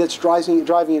poverty that's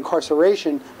driving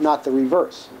incarceration, not the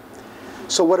reverse.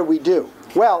 So what do?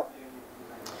 Well,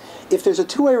 if there's a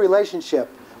two-way relationship,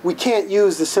 we can't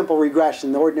use the simple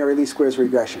regression, the ordinary least squares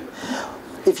regression.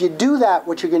 If you do that,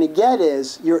 what you're going to get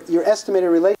is your estimated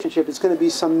relationship is going to be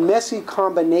some messy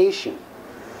combination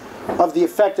of the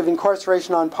effect of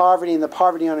incarceration on poverty and the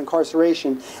poverty on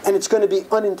incarceration, and it's going to be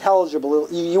unintelligible.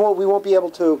 We won't be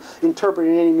able to interpret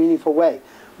it in any meaningful way.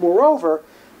 Moreover,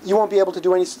 you won't be able to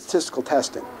do any statistical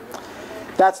testing.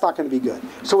 That's not going to be good.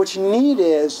 So what you need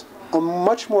is a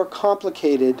much more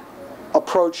complicated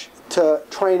approach to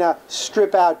trying to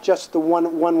strip out just the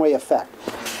one-way effect.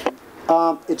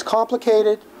 It's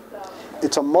complicated,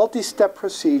 it's a multi-step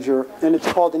procedure, and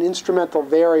it's called an instrumental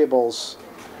variables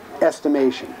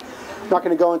estimation. I'm not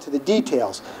going to go into the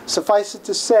details. Suffice it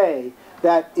to say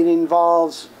that it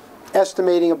involves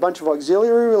estimating a bunch of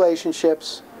auxiliary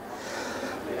relationships.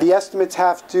 The estimates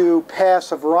have to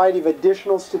pass a variety of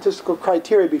additional statistical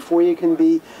criteria before you can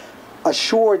be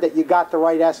assured that you got the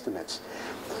right estimates.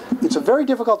 It's a very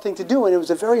difficult thing to do, and it was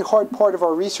a very hard part of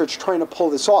our research trying to pull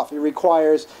this off.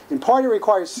 In part it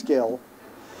requires skill,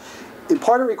 in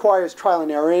part it requires trial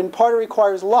and error, and in part it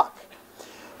requires luck.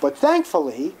 But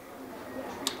thankfully,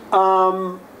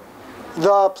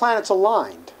 the planets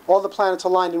aligned. All the planets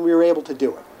aligned, and we were able to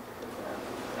do it.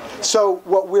 So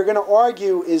what we're going to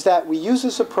argue is that we use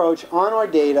this approach on our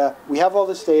data, we have all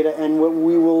this data, and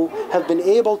we will have been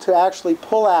able to actually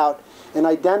pull out and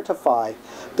identify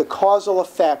the causal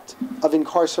effect of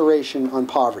incarceration on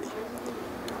poverty.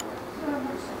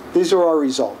 These are our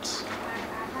results.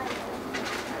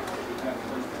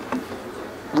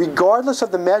 Regardless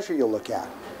of the measure you look at,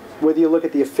 whether you look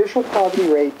at the official poverty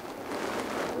rate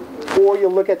or you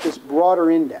look at this broader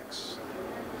index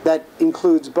that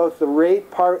includes both the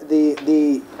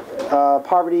poverty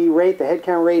rate, the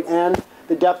headcount rate, and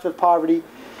the depth of poverty,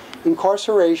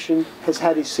 incarceration has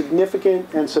had a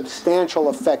significant and substantial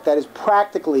effect. That is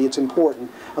practically, it's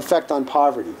important, effect on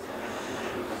poverty.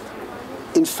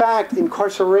 In fact,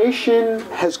 incarceration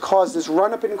has caused this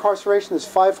run-up in incarceration, this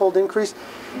five-fold increase.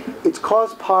 It's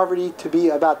caused poverty to be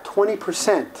about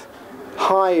 20%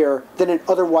 higher than it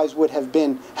otherwise would have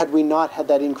been had we not had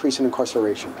that increase in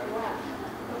incarceration.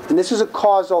 And this is a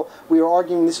causal, we are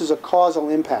arguing this is a causal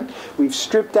impact. We've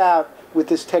stripped out with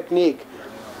this technique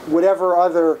whatever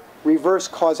other reverse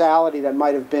causality that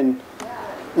might have been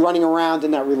running around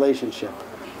in that relationship.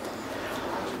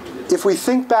 If we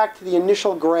think back to the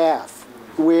initial graph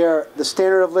where the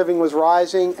standard of living was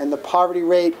rising and the poverty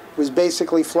rate was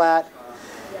basically flat,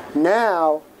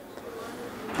 now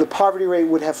the poverty rate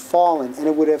would have fallen, and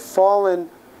it would have fallen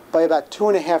by about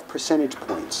 2.5 percentage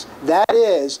points. That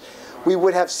is, we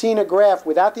would have seen a graph,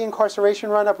 without the incarceration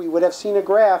run-up, we would have seen a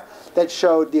graph that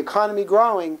showed the economy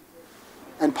growing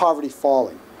and poverty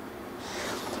falling.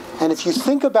 And if you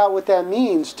think about what that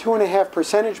means, 2.5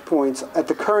 percentage points at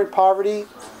the current poverty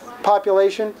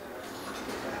population,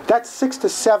 that's 6 to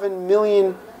 7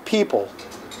 million people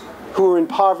who are in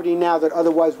poverty now that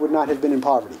otherwise would not have been in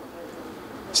poverty.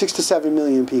 6 to 7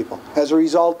 million people as a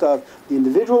result of the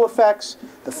individual effects,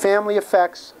 the family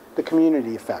effects, the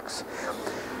community effects.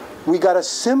 We got a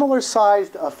similar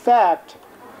sized effect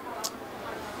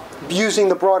using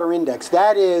the broader index.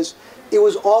 That is, it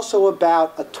was also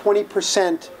about a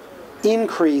 20%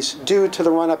 increase due to the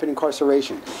run-up in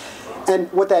incarceration.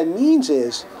 And what that means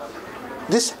is,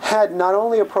 this had not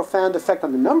only a profound effect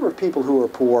on the number of people who were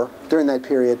poor during that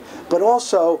period, but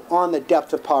also on the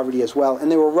depth of poverty as well.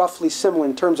 And they were roughly similar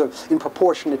in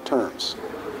proportionate terms.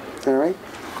 All right?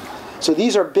 So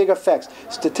these are big effects.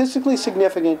 Statistically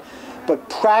significant, but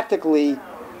practically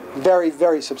very,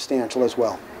 very substantial as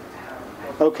well.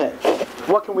 Okay,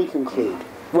 what can we conclude?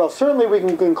 Well, certainly we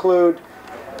can conclude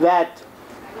that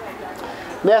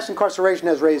mass incarceration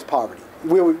has raised poverty.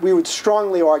 We would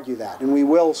strongly argue that, and we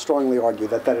will strongly argue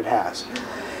that it has.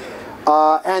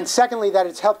 And secondly, that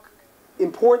it's helped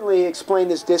importantly explain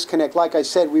this disconnect. Like I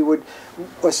said, we would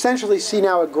essentially see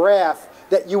now a graph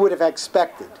that you would have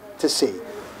expected to see.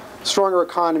 Stronger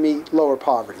economy, lower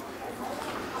poverty.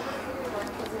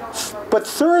 But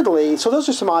thirdly, so those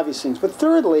are some obvious things, but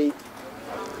thirdly,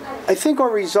 I think our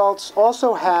results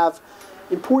also have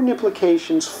important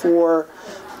implications for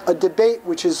a debate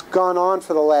which has gone on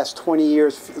for the last 20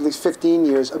 years, at least 15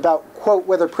 years, about, quote,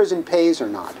 whether prison pays or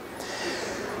not.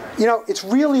 You know, it's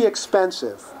really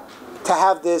expensive to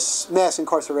have this mass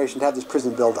incarceration, to have this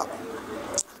prison buildup.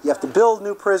 You have to build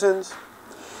new prisons.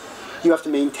 You have to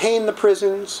maintain the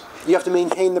prisons. You have to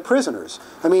maintain the prisoners.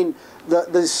 I mean,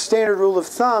 the standard rule of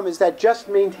thumb is that just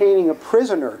maintaining a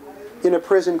prisoner in a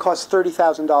prison costs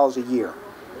 $30,000 a year.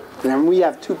 And we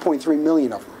have 2.3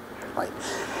 million of them, right?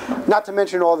 Not to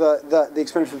mention all the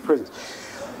expenditure of the prisons.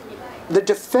 The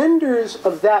defenders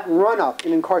of that run-up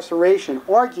in incarceration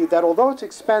argue that although it's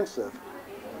expensive,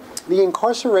 the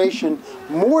incarceration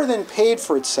more than paid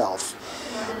for itself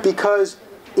because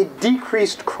it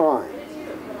decreased crime.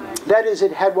 That is,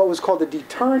 it had what was called a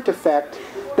deterrent effect.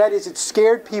 That is, it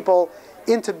scared people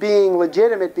into being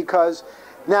legitimate because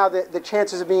now the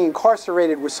chances of being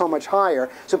incarcerated were so much higher.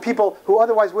 So people who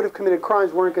otherwise would have committed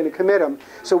crimes weren't going to commit them.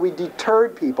 So we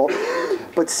deterred people.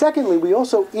 But secondly, we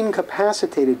also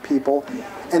incapacitated people.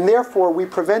 And therefore, we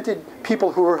prevented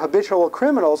people who were habitual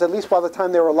criminals, at least by the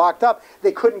time they were locked up,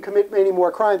 they couldn't commit any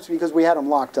more crimes because we had them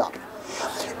locked up.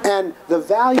 And the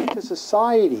value to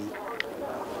society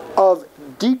of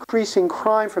decreasing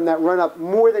crime from that run-up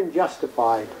more than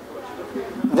justified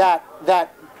that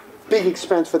big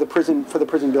expense for the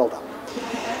prison buildup.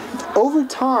 Over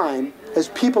time, as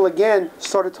people again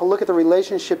started to look at the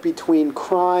relationship between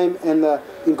crime and the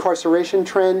incarceration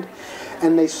trend,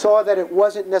 and they saw that it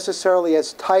wasn't necessarily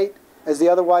as tight as they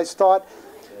otherwise thought,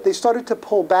 they started to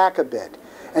pull back a bit.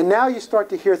 And now you start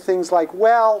to hear things like,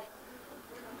 well,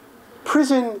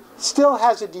 prison still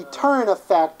has a deterrent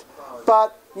effect,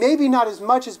 but maybe not as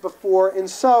much as before, and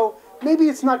so maybe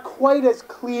it's not quite as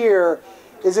clear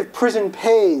as if prison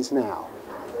pays now.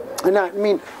 And I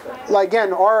mean, like,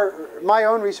 again, my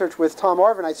own research with Tom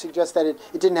Arvin, I suggest that it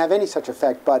didn't have any such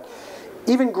effect, but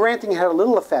even granting it had a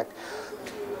little effect.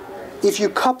 If you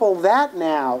couple that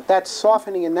now, that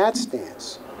softening in that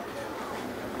stance,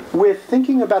 with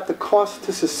thinking about the cost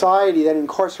to society that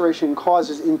incarceration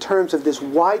causes in terms of this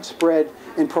widespread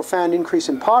and profound increase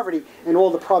in poverty and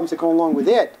all the problems that go along with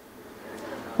it,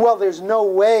 well, there's no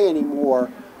way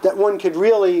anymore that one could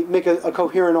really make a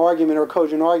coherent argument or a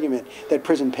cogent argument that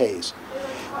prison pays.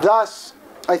 Thus,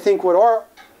 I think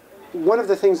one of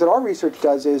the things that our research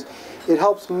does is it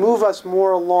helps move us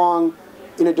more along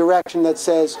in a direction that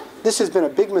says, this has been a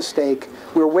big mistake,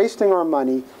 we're wasting our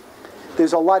money,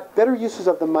 there's a lot better uses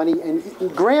of the money,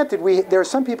 and granted, there are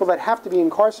some people that have to be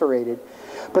incarcerated,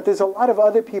 but there's a lot of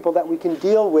other people that we can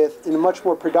deal with in much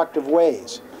more productive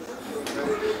ways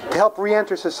to help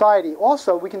re-enter society.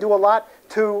 Also, we can do a lot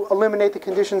to eliminate the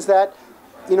conditions that,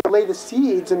 lay the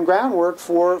seeds and groundwork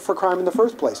for crime in the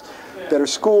first place. Better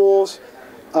schools,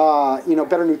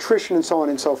 better nutrition, and so on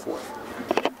and so forth.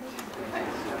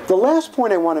 The last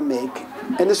point I want to make,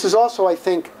 and this is also, I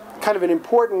think, kind of an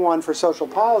important one for social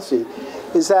policy,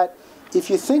 is that if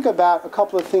you think about a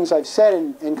couple of things I've said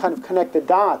and kind of connect the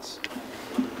dots,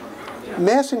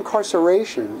 mass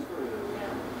incarceration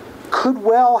could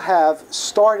well have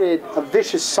started a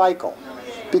vicious cycle.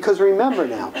 Because remember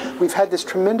now, we've had this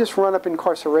tremendous run-up in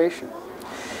incarceration.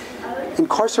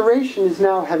 Incarceration is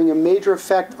now having a major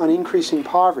effect on increasing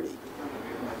poverty.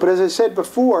 But as I said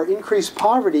before, increased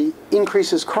poverty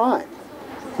increases crime,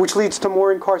 which leads to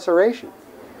more incarceration,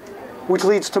 which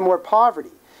leads to more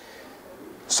poverty.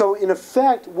 So in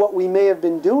effect, what we may have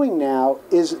been doing now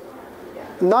is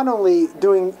not only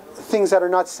doing things that are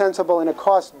not sensible in a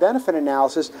cost-benefit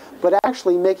analysis, but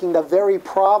actually making the very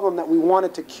problem that we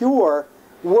wanted to cure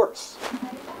worse.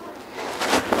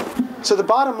 So the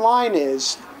bottom line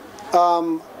is,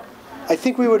 I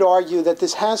think we would argue that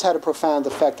this has had a profound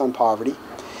effect on poverty.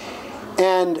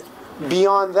 And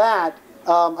beyond that,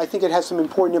 I think it has some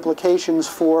important implications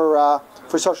for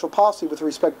social policy with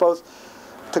respect both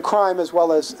to crime as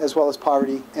well as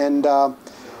poverty. And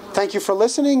thank you for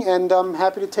listening, and I'm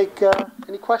happy to take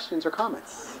any questions or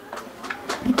comments.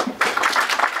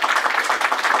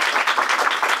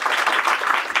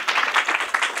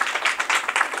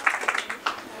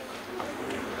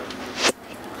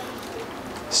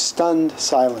 Stunned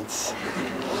silence.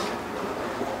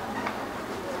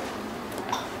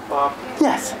 Bob?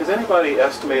 Yes. Has anybody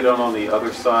estimated on the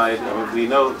other side? I mean, we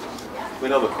know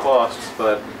the costs,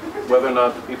 but whether or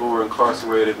not the people were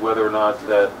incarcerated, whether or not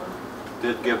that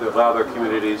did allow their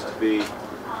communities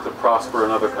to prosper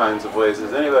in other kinds of ways.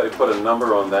 Has anybody put a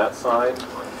number on that side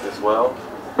as well?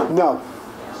 No,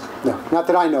 not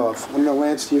that I know of. I don't know,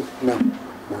 Lance, do you? No.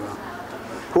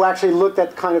 Who actually looked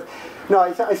at kind of? No,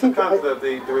 I think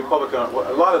the Republican.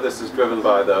 A lot of this is driven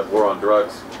by the war on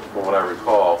drugs, from what I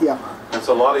recall. Yeah. And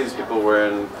so a lot of these people were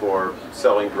in for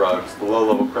selling drugs, the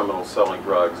low-level criminals selling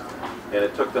drugs, and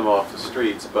it took them off the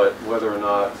streets. But whether or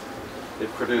not it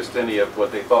produced any of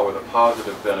what they thought were the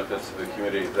positive benefits to the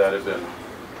community, that had been,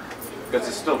 because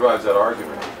it still drives that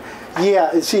argument.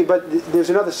 Yeah, see, but there's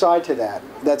another side to that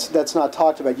that's not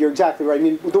talked about. You're exactly right. I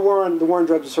mean, the war on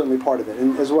drugs is certainly part of it,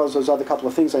 and as well as those other couple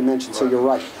of things I mentioned. So you're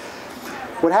right.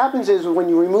 What happens is when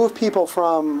you remove people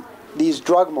from these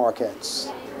drug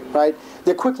markets, right,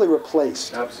 they're quickly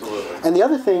replaced. Absolutely. And the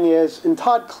other thing is, and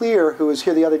Todd Clear, who was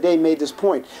here the other day, made this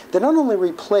point, they're not only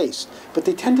replaced, but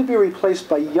they tend to be replaced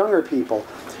by younger people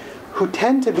who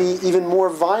tend to be even more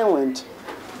violent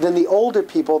than the older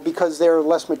people because they're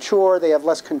less mature, they have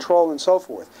less control, and so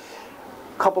forth.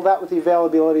 Couple that with the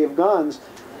availability of guns,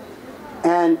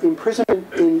 and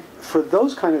imprisonment for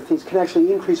those kind of things can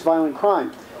actually increase violent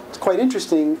crime. It's quite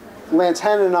interesting. Lance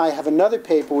Hannon and I have another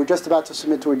paper we're just about to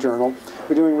submit to a journal.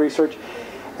 We're doing research,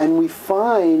 and we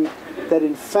find that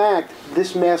in fact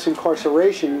this mass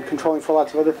incarceration, controlling for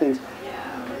lots of other things,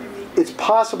 it's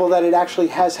possible that it actually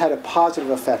has had a positive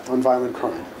effect on violent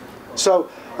crime. So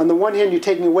on the one hand you're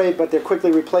taking away, but they're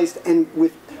quickly replaced, and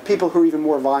with people who are even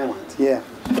more violent. Yeah.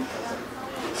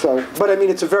 So, but I mean,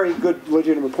 it's a very good,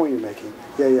 legitimate point you're making.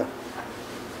 Yeah.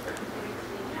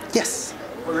 Yes?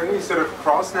 Were there any sort of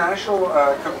cross-national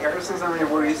comparisons? I mean,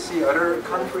 where you see other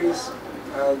countries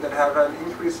that have an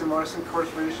increase in mass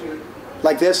incarceration?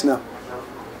 Like this? No.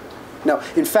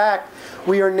 In fact,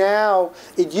 we are now,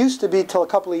 it used to be till a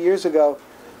couple of years ago,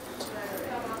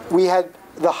 we had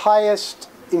the highest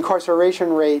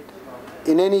incarceration rate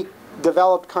in any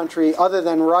developed country other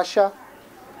than Russia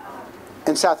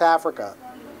and South Africa.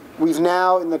 We've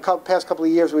now, in the past couple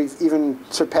of years, we've even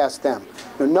surpassed them.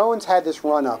 Now, no one's had this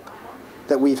run-up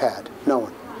that we've had. No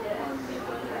one.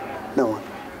 No one.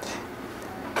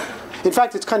 In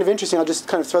fact, it's kind of interesting. I'll just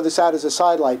kind of throw this out as a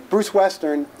sidelight. Bruce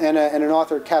Western and an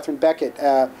author, Catherine Beckett,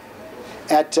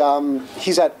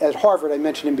 he's at Harvard, I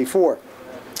mentioned him before,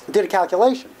 did a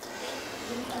calculation.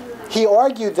 He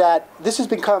argued that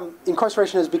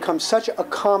incarceration has become such a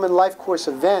common life course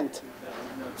event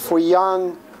for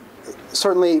young,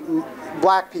 certainly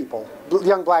black people,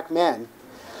 young black men,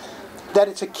 that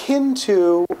it's akin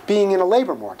to being in a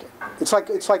labor market. It's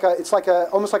almost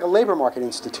like a labor market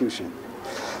institution.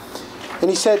 And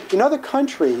he said, in other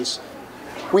countries,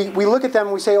 we look at them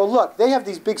and we say, oh look, they have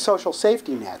these big social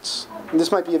safety nets. And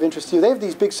this might be of interest to you. They have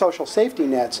these big social safety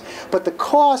nets, but the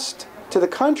cost to the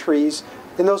countries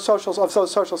in those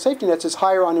social safety nets is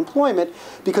higher unemployment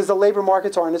because the labor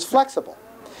markets aren't as flexible.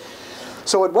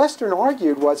 So what Western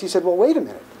argued was, he said, well, wait a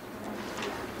minute.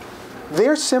 They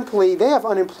have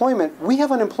unemployment. We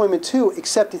have unemployment too,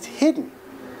 except it's hidden.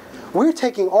 We're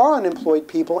taking our unemployed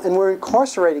people and we're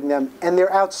incarcerating them, and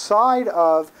they're outside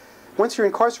of, once you're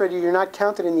incarcerated, you're not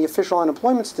counted in the official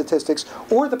unemployment statistics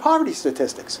or the poverty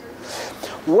statistics.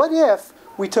 What if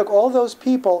we took all those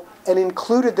people and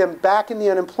included them back in the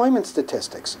unemployment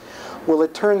statistics? Well,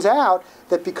 it turns out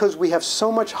that because we have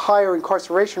so much higher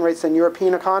incarceration rates than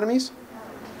European economies,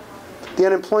 the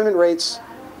unemployment rates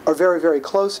are very, very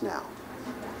close now.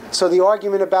 So the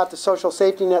argument about the social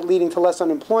safety net leading to less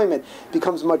unemployment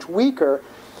becomes much weaker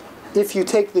if you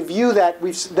take the view that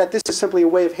this is simply a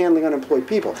way of handling unemployed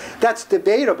people. That's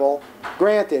debatable,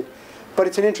 granted, but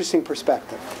it's an interesting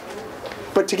perspective.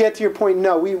 But to get to your point,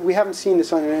 no, we haven't seen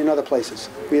this in other places.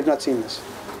 We have not seen this.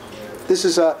 This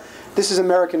is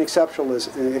American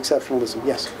exceptionalism.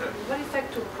 Yes? What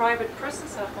effect do private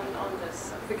prisons have on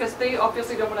this? Because they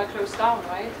obviously don't want to close down,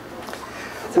 right?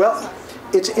 Well,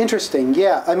 it's interesting,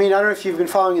 yeah. I mean, I don't know if you've been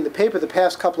following in the paper, the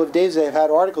past couple of days they've had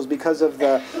articles because of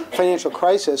the financial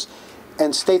crisis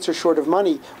and states are short of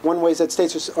money. One way that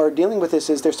states are dealing with this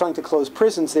is they're starting to close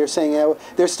prisons. They're saying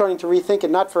they're starting to rethink it,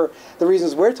 not for the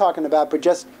reasons we're talking about, but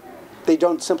just they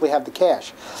don't simply have the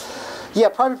cash. Yeah,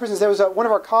 private prisons. There was one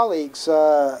of our colleagues,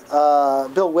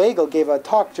 Bill Wagle, gave a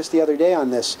talk just the other day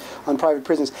on this, on private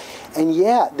prisons. And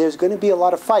yeah, there's going to be a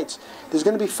lot of fights. There's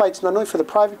going to be fights not only for the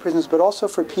private prisons, but also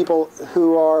for people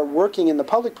who are working in the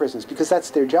public prisons, because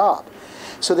that's their job.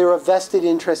 So there are vested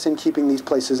interests in keeping these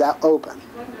places open,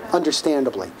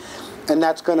 understandably. And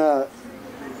that's going to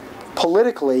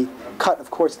politically cut,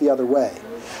 of course, the other way.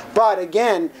 But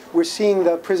again, we're seeing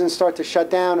the prisons start to shut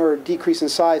down or decrease in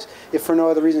size, if for no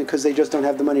other reason, because they just don't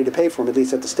have the money to pay for them, at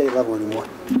least at the state level anymore.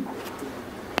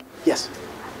 Yes?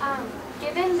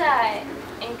 Given the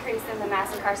increase in the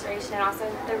mass incarceration and also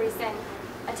the recent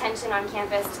attention on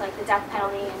campus to like the death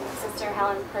penalty and Sister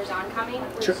Helen Perjean coming,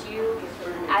 would Sure. you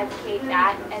advocate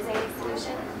that as a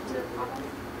solution to the problem?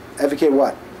 Advocate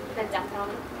what? The death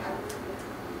penalty?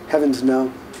 Heavens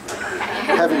no.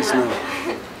 Heavens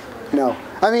no. No.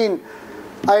 I mean,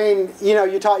 you know,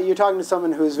 you're talking to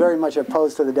someone who's very much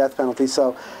opposed to the death penalty.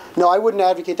 So, no, I wouldn't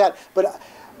advocate that. But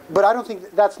I don't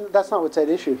think that's not what's at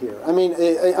issue here. I mean,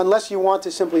 unless you want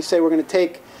to simply say we're going to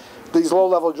take these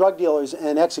low-level drug dealers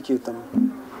and execute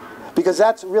them, because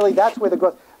that's where the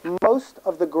growth. Most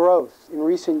of the growth in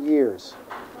recent years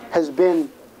has been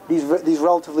these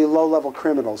relatively low-level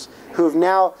criminals who have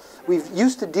now, we've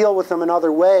used to deal with them in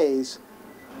other ways,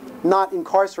 not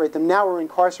incarcerate them. Now we're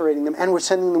incarcerating them, and we're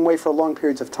sending them away for long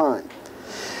periods of time.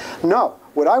 No,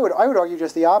 what I would argue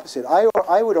just the opposite.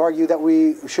 I would argue that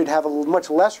we should have a much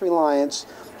less reliance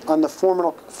on the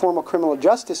formal criminal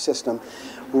justice system,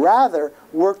 rather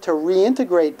work to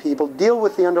reintegrate people, deal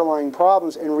with the underlying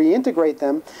problems, and reintegrate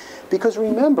them. Because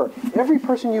remember, every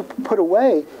person you put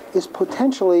away is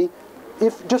potentially,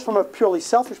 if just from a purely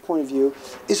selfish point of view,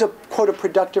 is a quote a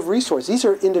productive resource. These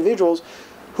are individuals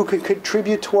who can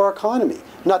contribute to our economy,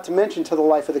 not to mention to the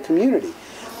life of the community.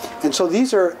 And so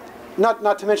these are,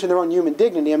 not to mention their own human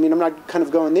dignity. I mean, I'm not kind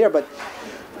of going there, but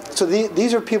so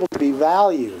these are people to be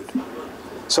valued.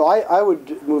 So I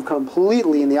would move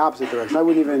completely in the opposite direction. I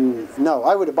wouldn't even, no,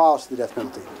 I would abolish the death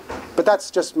penalty. But that's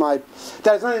just that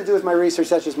has nothing to do with my research,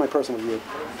 that's just my personal view.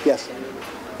 Yes?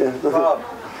 Yeah. Bob,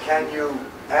 can you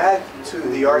add to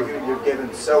the argument you've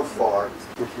given so far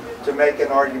to make an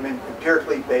argument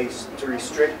empirically based to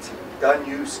restrict gun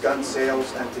use, gun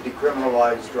sales, and to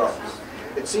decriminalize drugs?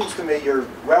 It seems to me you're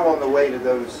well on the way to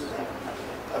those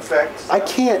effects. I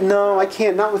can't, no, I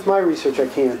can't. Not with my research, I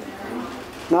can't.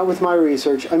 Not with my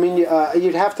research. I mean,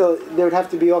 you'd have to. There would have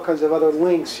to be all kinds of other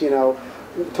links. You know,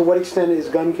 to what extent is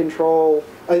gun control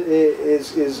or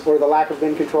the lack of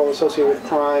gun control associated with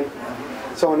crime,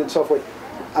 so on and so forth.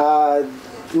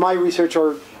 My research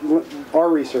or our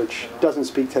research doesn't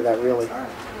speak to that really.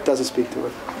 Doesn't speak to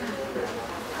it.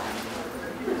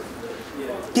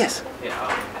 Yes. Yeah,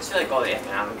 I see like all the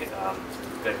economic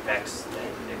good effects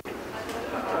that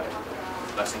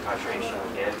less incarceration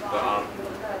would give, but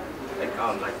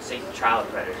like say child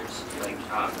predators, like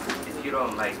if you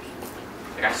don't like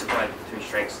I support the three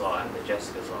strikes law and the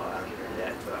Jessica's law. I don't hear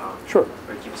that, but sure.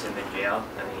 Where it keeps them in jail.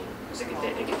 I mean,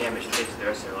 it can damage kids the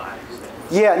rest of their lives.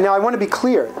 Yeah. Now I want to be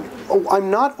clear.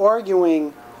 I'm not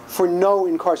arguing for no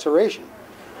incarceration.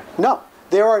 No,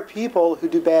 there are people who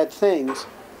do bad things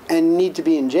and need to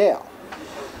be in jail.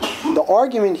 The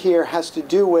argument here has to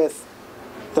do with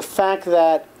the fact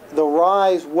that the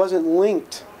rise wasn't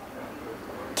linked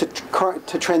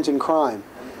to trends in crime,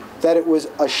 that it was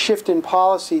a shift in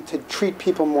policy to treat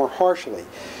people more harshly.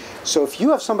 So if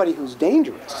you have somebody who's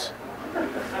dangerous,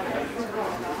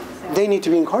 they need to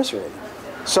be incarcerated.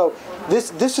 So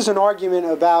this is an argument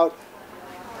about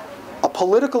a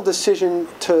political decision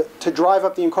to drive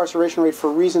up the incarceration rate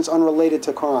for reasons unrelated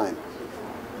to crime,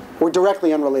 or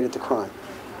directly unrelated to crime.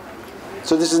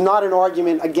 So this is not an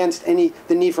argument against the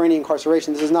need for any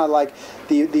incarceration. This is not like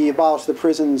the abolish the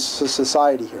prisons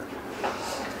society here.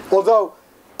 Although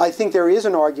I think there is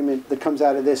an argument that comes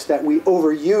out of this that we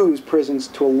overuse prisons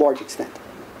to a large extent.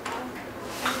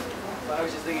 Well, I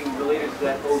was just thinking related to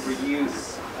that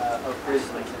overuse of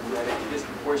prisons, and that it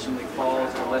disproportionately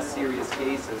falls to less serious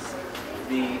cases.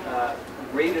 The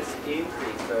greatest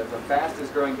increase, the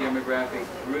fastest growing demographic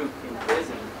group in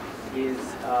prison is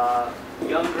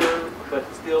younger but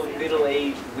still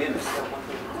middle-aged women.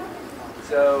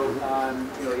 So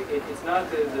it's not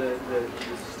the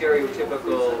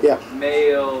stereotypical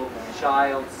male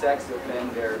child sex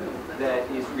offender that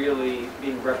is really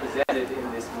being represented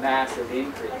in this massive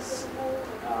increase.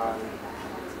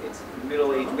 It's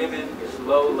middle-aged women, it's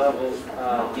low-level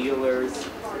dealers,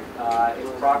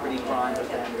 it's property crime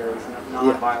offenders,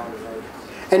 non-violent offenders.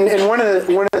 And one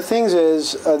of the things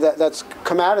is that's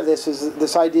come out of this is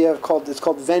this idea of it's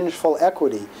called vengeful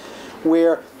equity,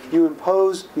 where you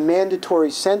impose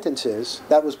mandatory sentences.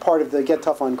 That was part of the Get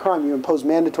Tough on Crime. You impose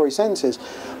mandatory sentences.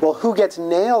 Well, who gets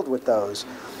nailed with those?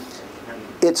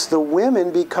 It's the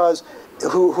women because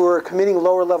who are committing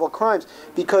lower level crimes.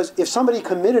 Because if somebody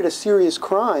committed a serious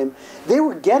crime, they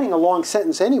were getting a long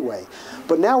sentence anyway.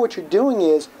 But now what you're doing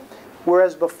is,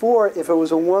 whereas before, if it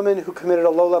was a woman who committed a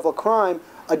low level crime,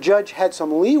 a judge had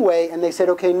some leeway, and they said,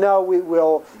 okay, no,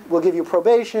 we'll give you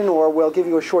probation, or we'll give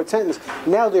you a short sentence.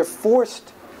 Now they're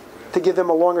forced to give them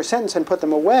a longer sentence and put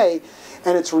them away,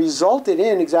 and it's resulted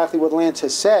in, exactly what Lance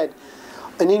has said,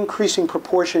 an increasing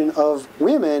proportion of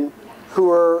women who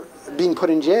are being put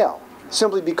in jail,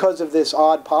 simply because of this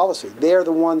odd policy. They're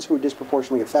the ones who are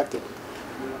disproportionately affected.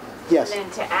 Yes? And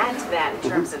then to add to that, in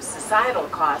terms of societal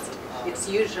cost, it's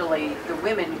usually the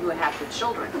women who have the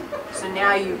children. So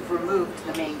now you've removed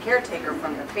the main caretaker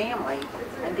from the family,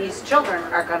 and these children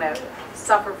are going to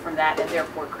suffer from that and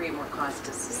therefore create more cost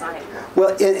to society.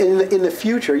 Well, in the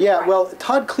future, yeah. Right. Well,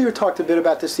 Todd Clear talked a bit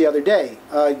about this the other day.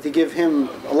 To give him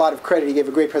a lot of credit, he gave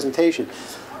a great presentation.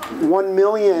 1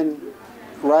 million,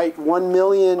 right? 1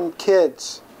 million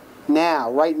kids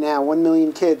right now, 1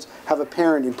 million kids have a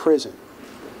parent in prison.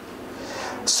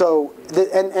 So,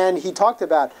 and he talked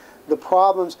about the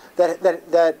problems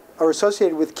that are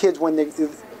associated with kids when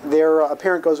their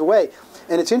parent goes away.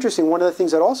 And it's interesting, one of the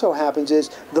things that also happens is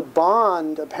the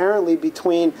bond, apparently,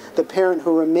 between the parent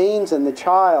who remains and the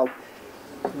child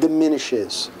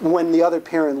diminishes when the other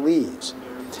parent leaves.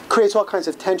 Creates all kinds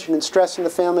of tension and stress in the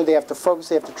family. They have to focus,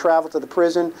 they have to travel to the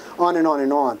prison, on and on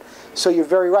and on. So you're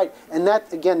very right. And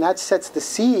that, again, that sets the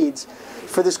seeds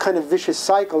for this kind of vicious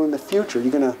cycle in the future.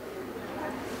 You're going to...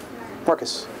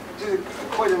 Marcus.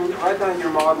 Right now in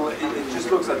your model, it just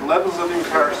looks at levels of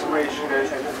incarceration and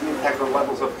the impact on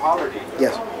levels of poverty.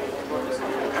 Yes.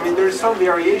 I mean, there's some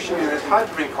variation in the type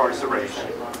of incarceration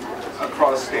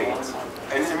across states.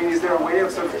 And I mean, is there a way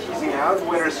of sort of teasing out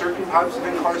whether certain types of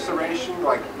incarceration,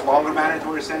 like longer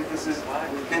mandatory sentences,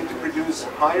 tend to produce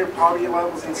higher poverty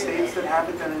levels in states that have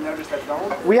it than in others that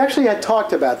don't? We actually had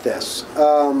talked about this,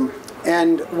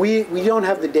 and we don't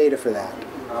have the data for that.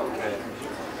 Okay.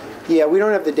 Yeah, we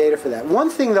don't have the data for that. One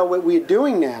thing, though, what we're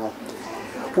doing now,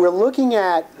 we're looking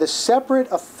at the separate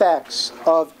effects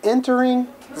of entering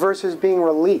versus being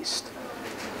released.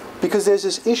 Because there's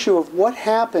this issue of what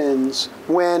happens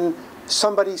when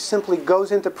somebody simply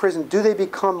goes into prison. Do they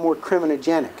become more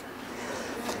criminogenic?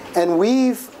 And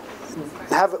we've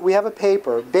we have a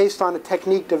paper based on a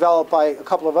technique developed by a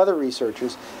couple of other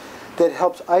researchers that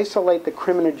helps isolate the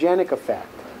criminogenic effect.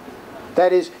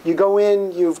 That is, you go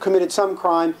in, you've committed some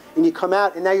crime, and you come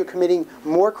out, and now you're committing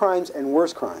more crimes and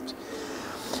worse crimes.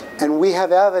 And we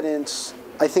have evidence,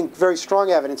 I think very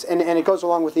strong evidence, and it goes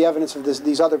along with the evidence of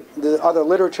the other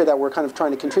literature that we're kind of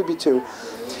trying to contribute to,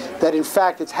 that in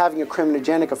fact it's having a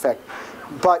criminogenic effect.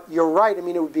 But you're right, I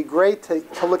mean, it would be great to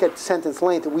look at sentence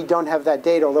length. We don't have that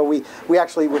data, although we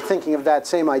actually were thinking of that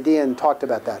same idea and talked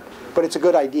about that. But it's a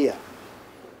good idea.